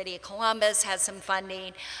analysis, the City of Columbus has some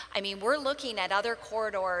funding. I mean, we're looking at other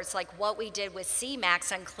corridors like what we did with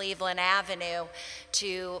CMAX on Cleveland Avenue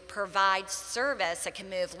to provide service that can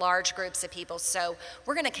move large groups of people. So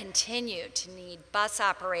we're going to continue to need bus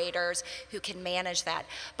operators who can manage that.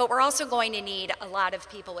 But we're also going to need a lot of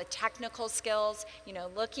people with technical skills,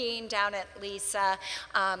 looking down at Lisa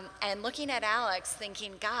and looking at Alex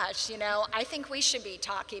thinking, gosh, I think we should be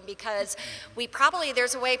talking because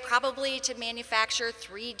there's a way probably to manufacture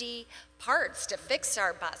 3D parts to fix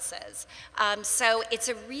our buses. So it's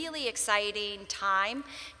a really exciting time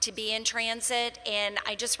to be in transit, and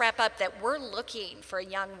I just wrap up that we're looking for a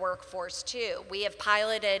young workforce too. We have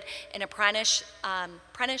piloted an apprenticeship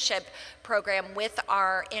program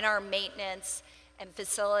in our maintenance and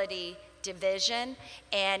facility division,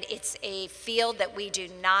 and it's a field that we do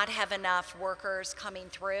not have enough workers coming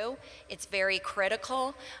through. It's very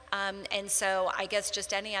critical, and so I guess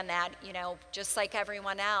just ending on that, just like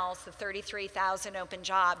everyone else, the 33,000 open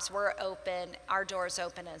jobs, we're open, our door's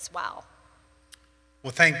open as well.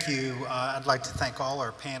 Well, thank you. I'd like to thank all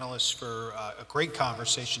our panelists for a great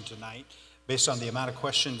conversation tonight Based on the amount of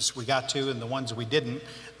questions we got to and the ones we didn't,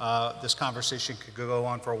 this conversation could go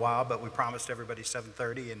on for a while, but we promised everybody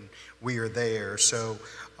 7:30 and we are there. So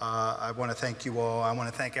I want to thank you all. I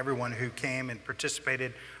want to thank everyone who came and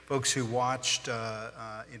participated, folks who watched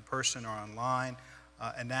in person or online.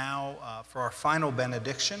 And now for our final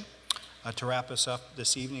benediction, to wrap us up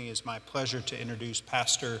this evening, it is my pleasure to introduce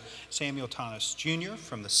Pastor Samuel Thomas Jr.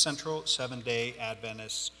 from the Central Seventh-day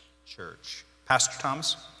Adventist Church. Pastor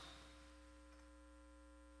Thomas.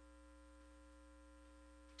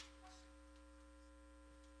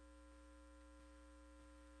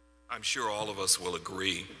 I'm sure all of us will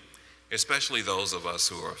agree, especially those of us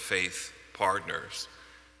who are faith partners,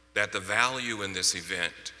 that the value in this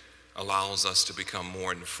event allows us to become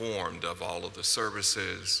more informed of all of the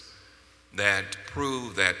services that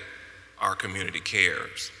prove that our community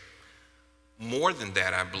cares. More than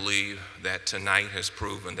that, I believe that tonight has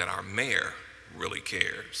proven that our mayor really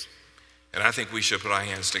cares. And I think we should put our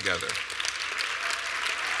hands together.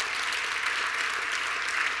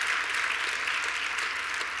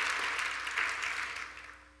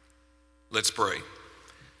 Let's pray.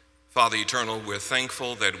 Father Eternal, we're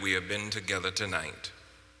thankful that we have been together tonight.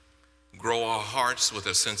 Grow our hearts with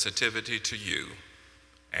a sensitivity to you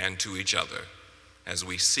and to each other as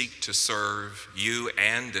we seek to serve you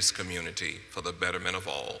and this community for the betterment of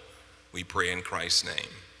all. We pray in Christ's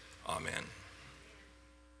name. Amen.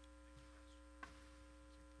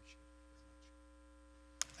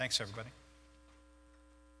 Thanks, everybody.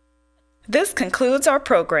 This concludes our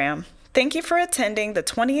program. Thank you for attending the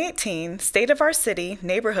 2018 State of Our City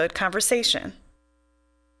Neighborhood Conversation.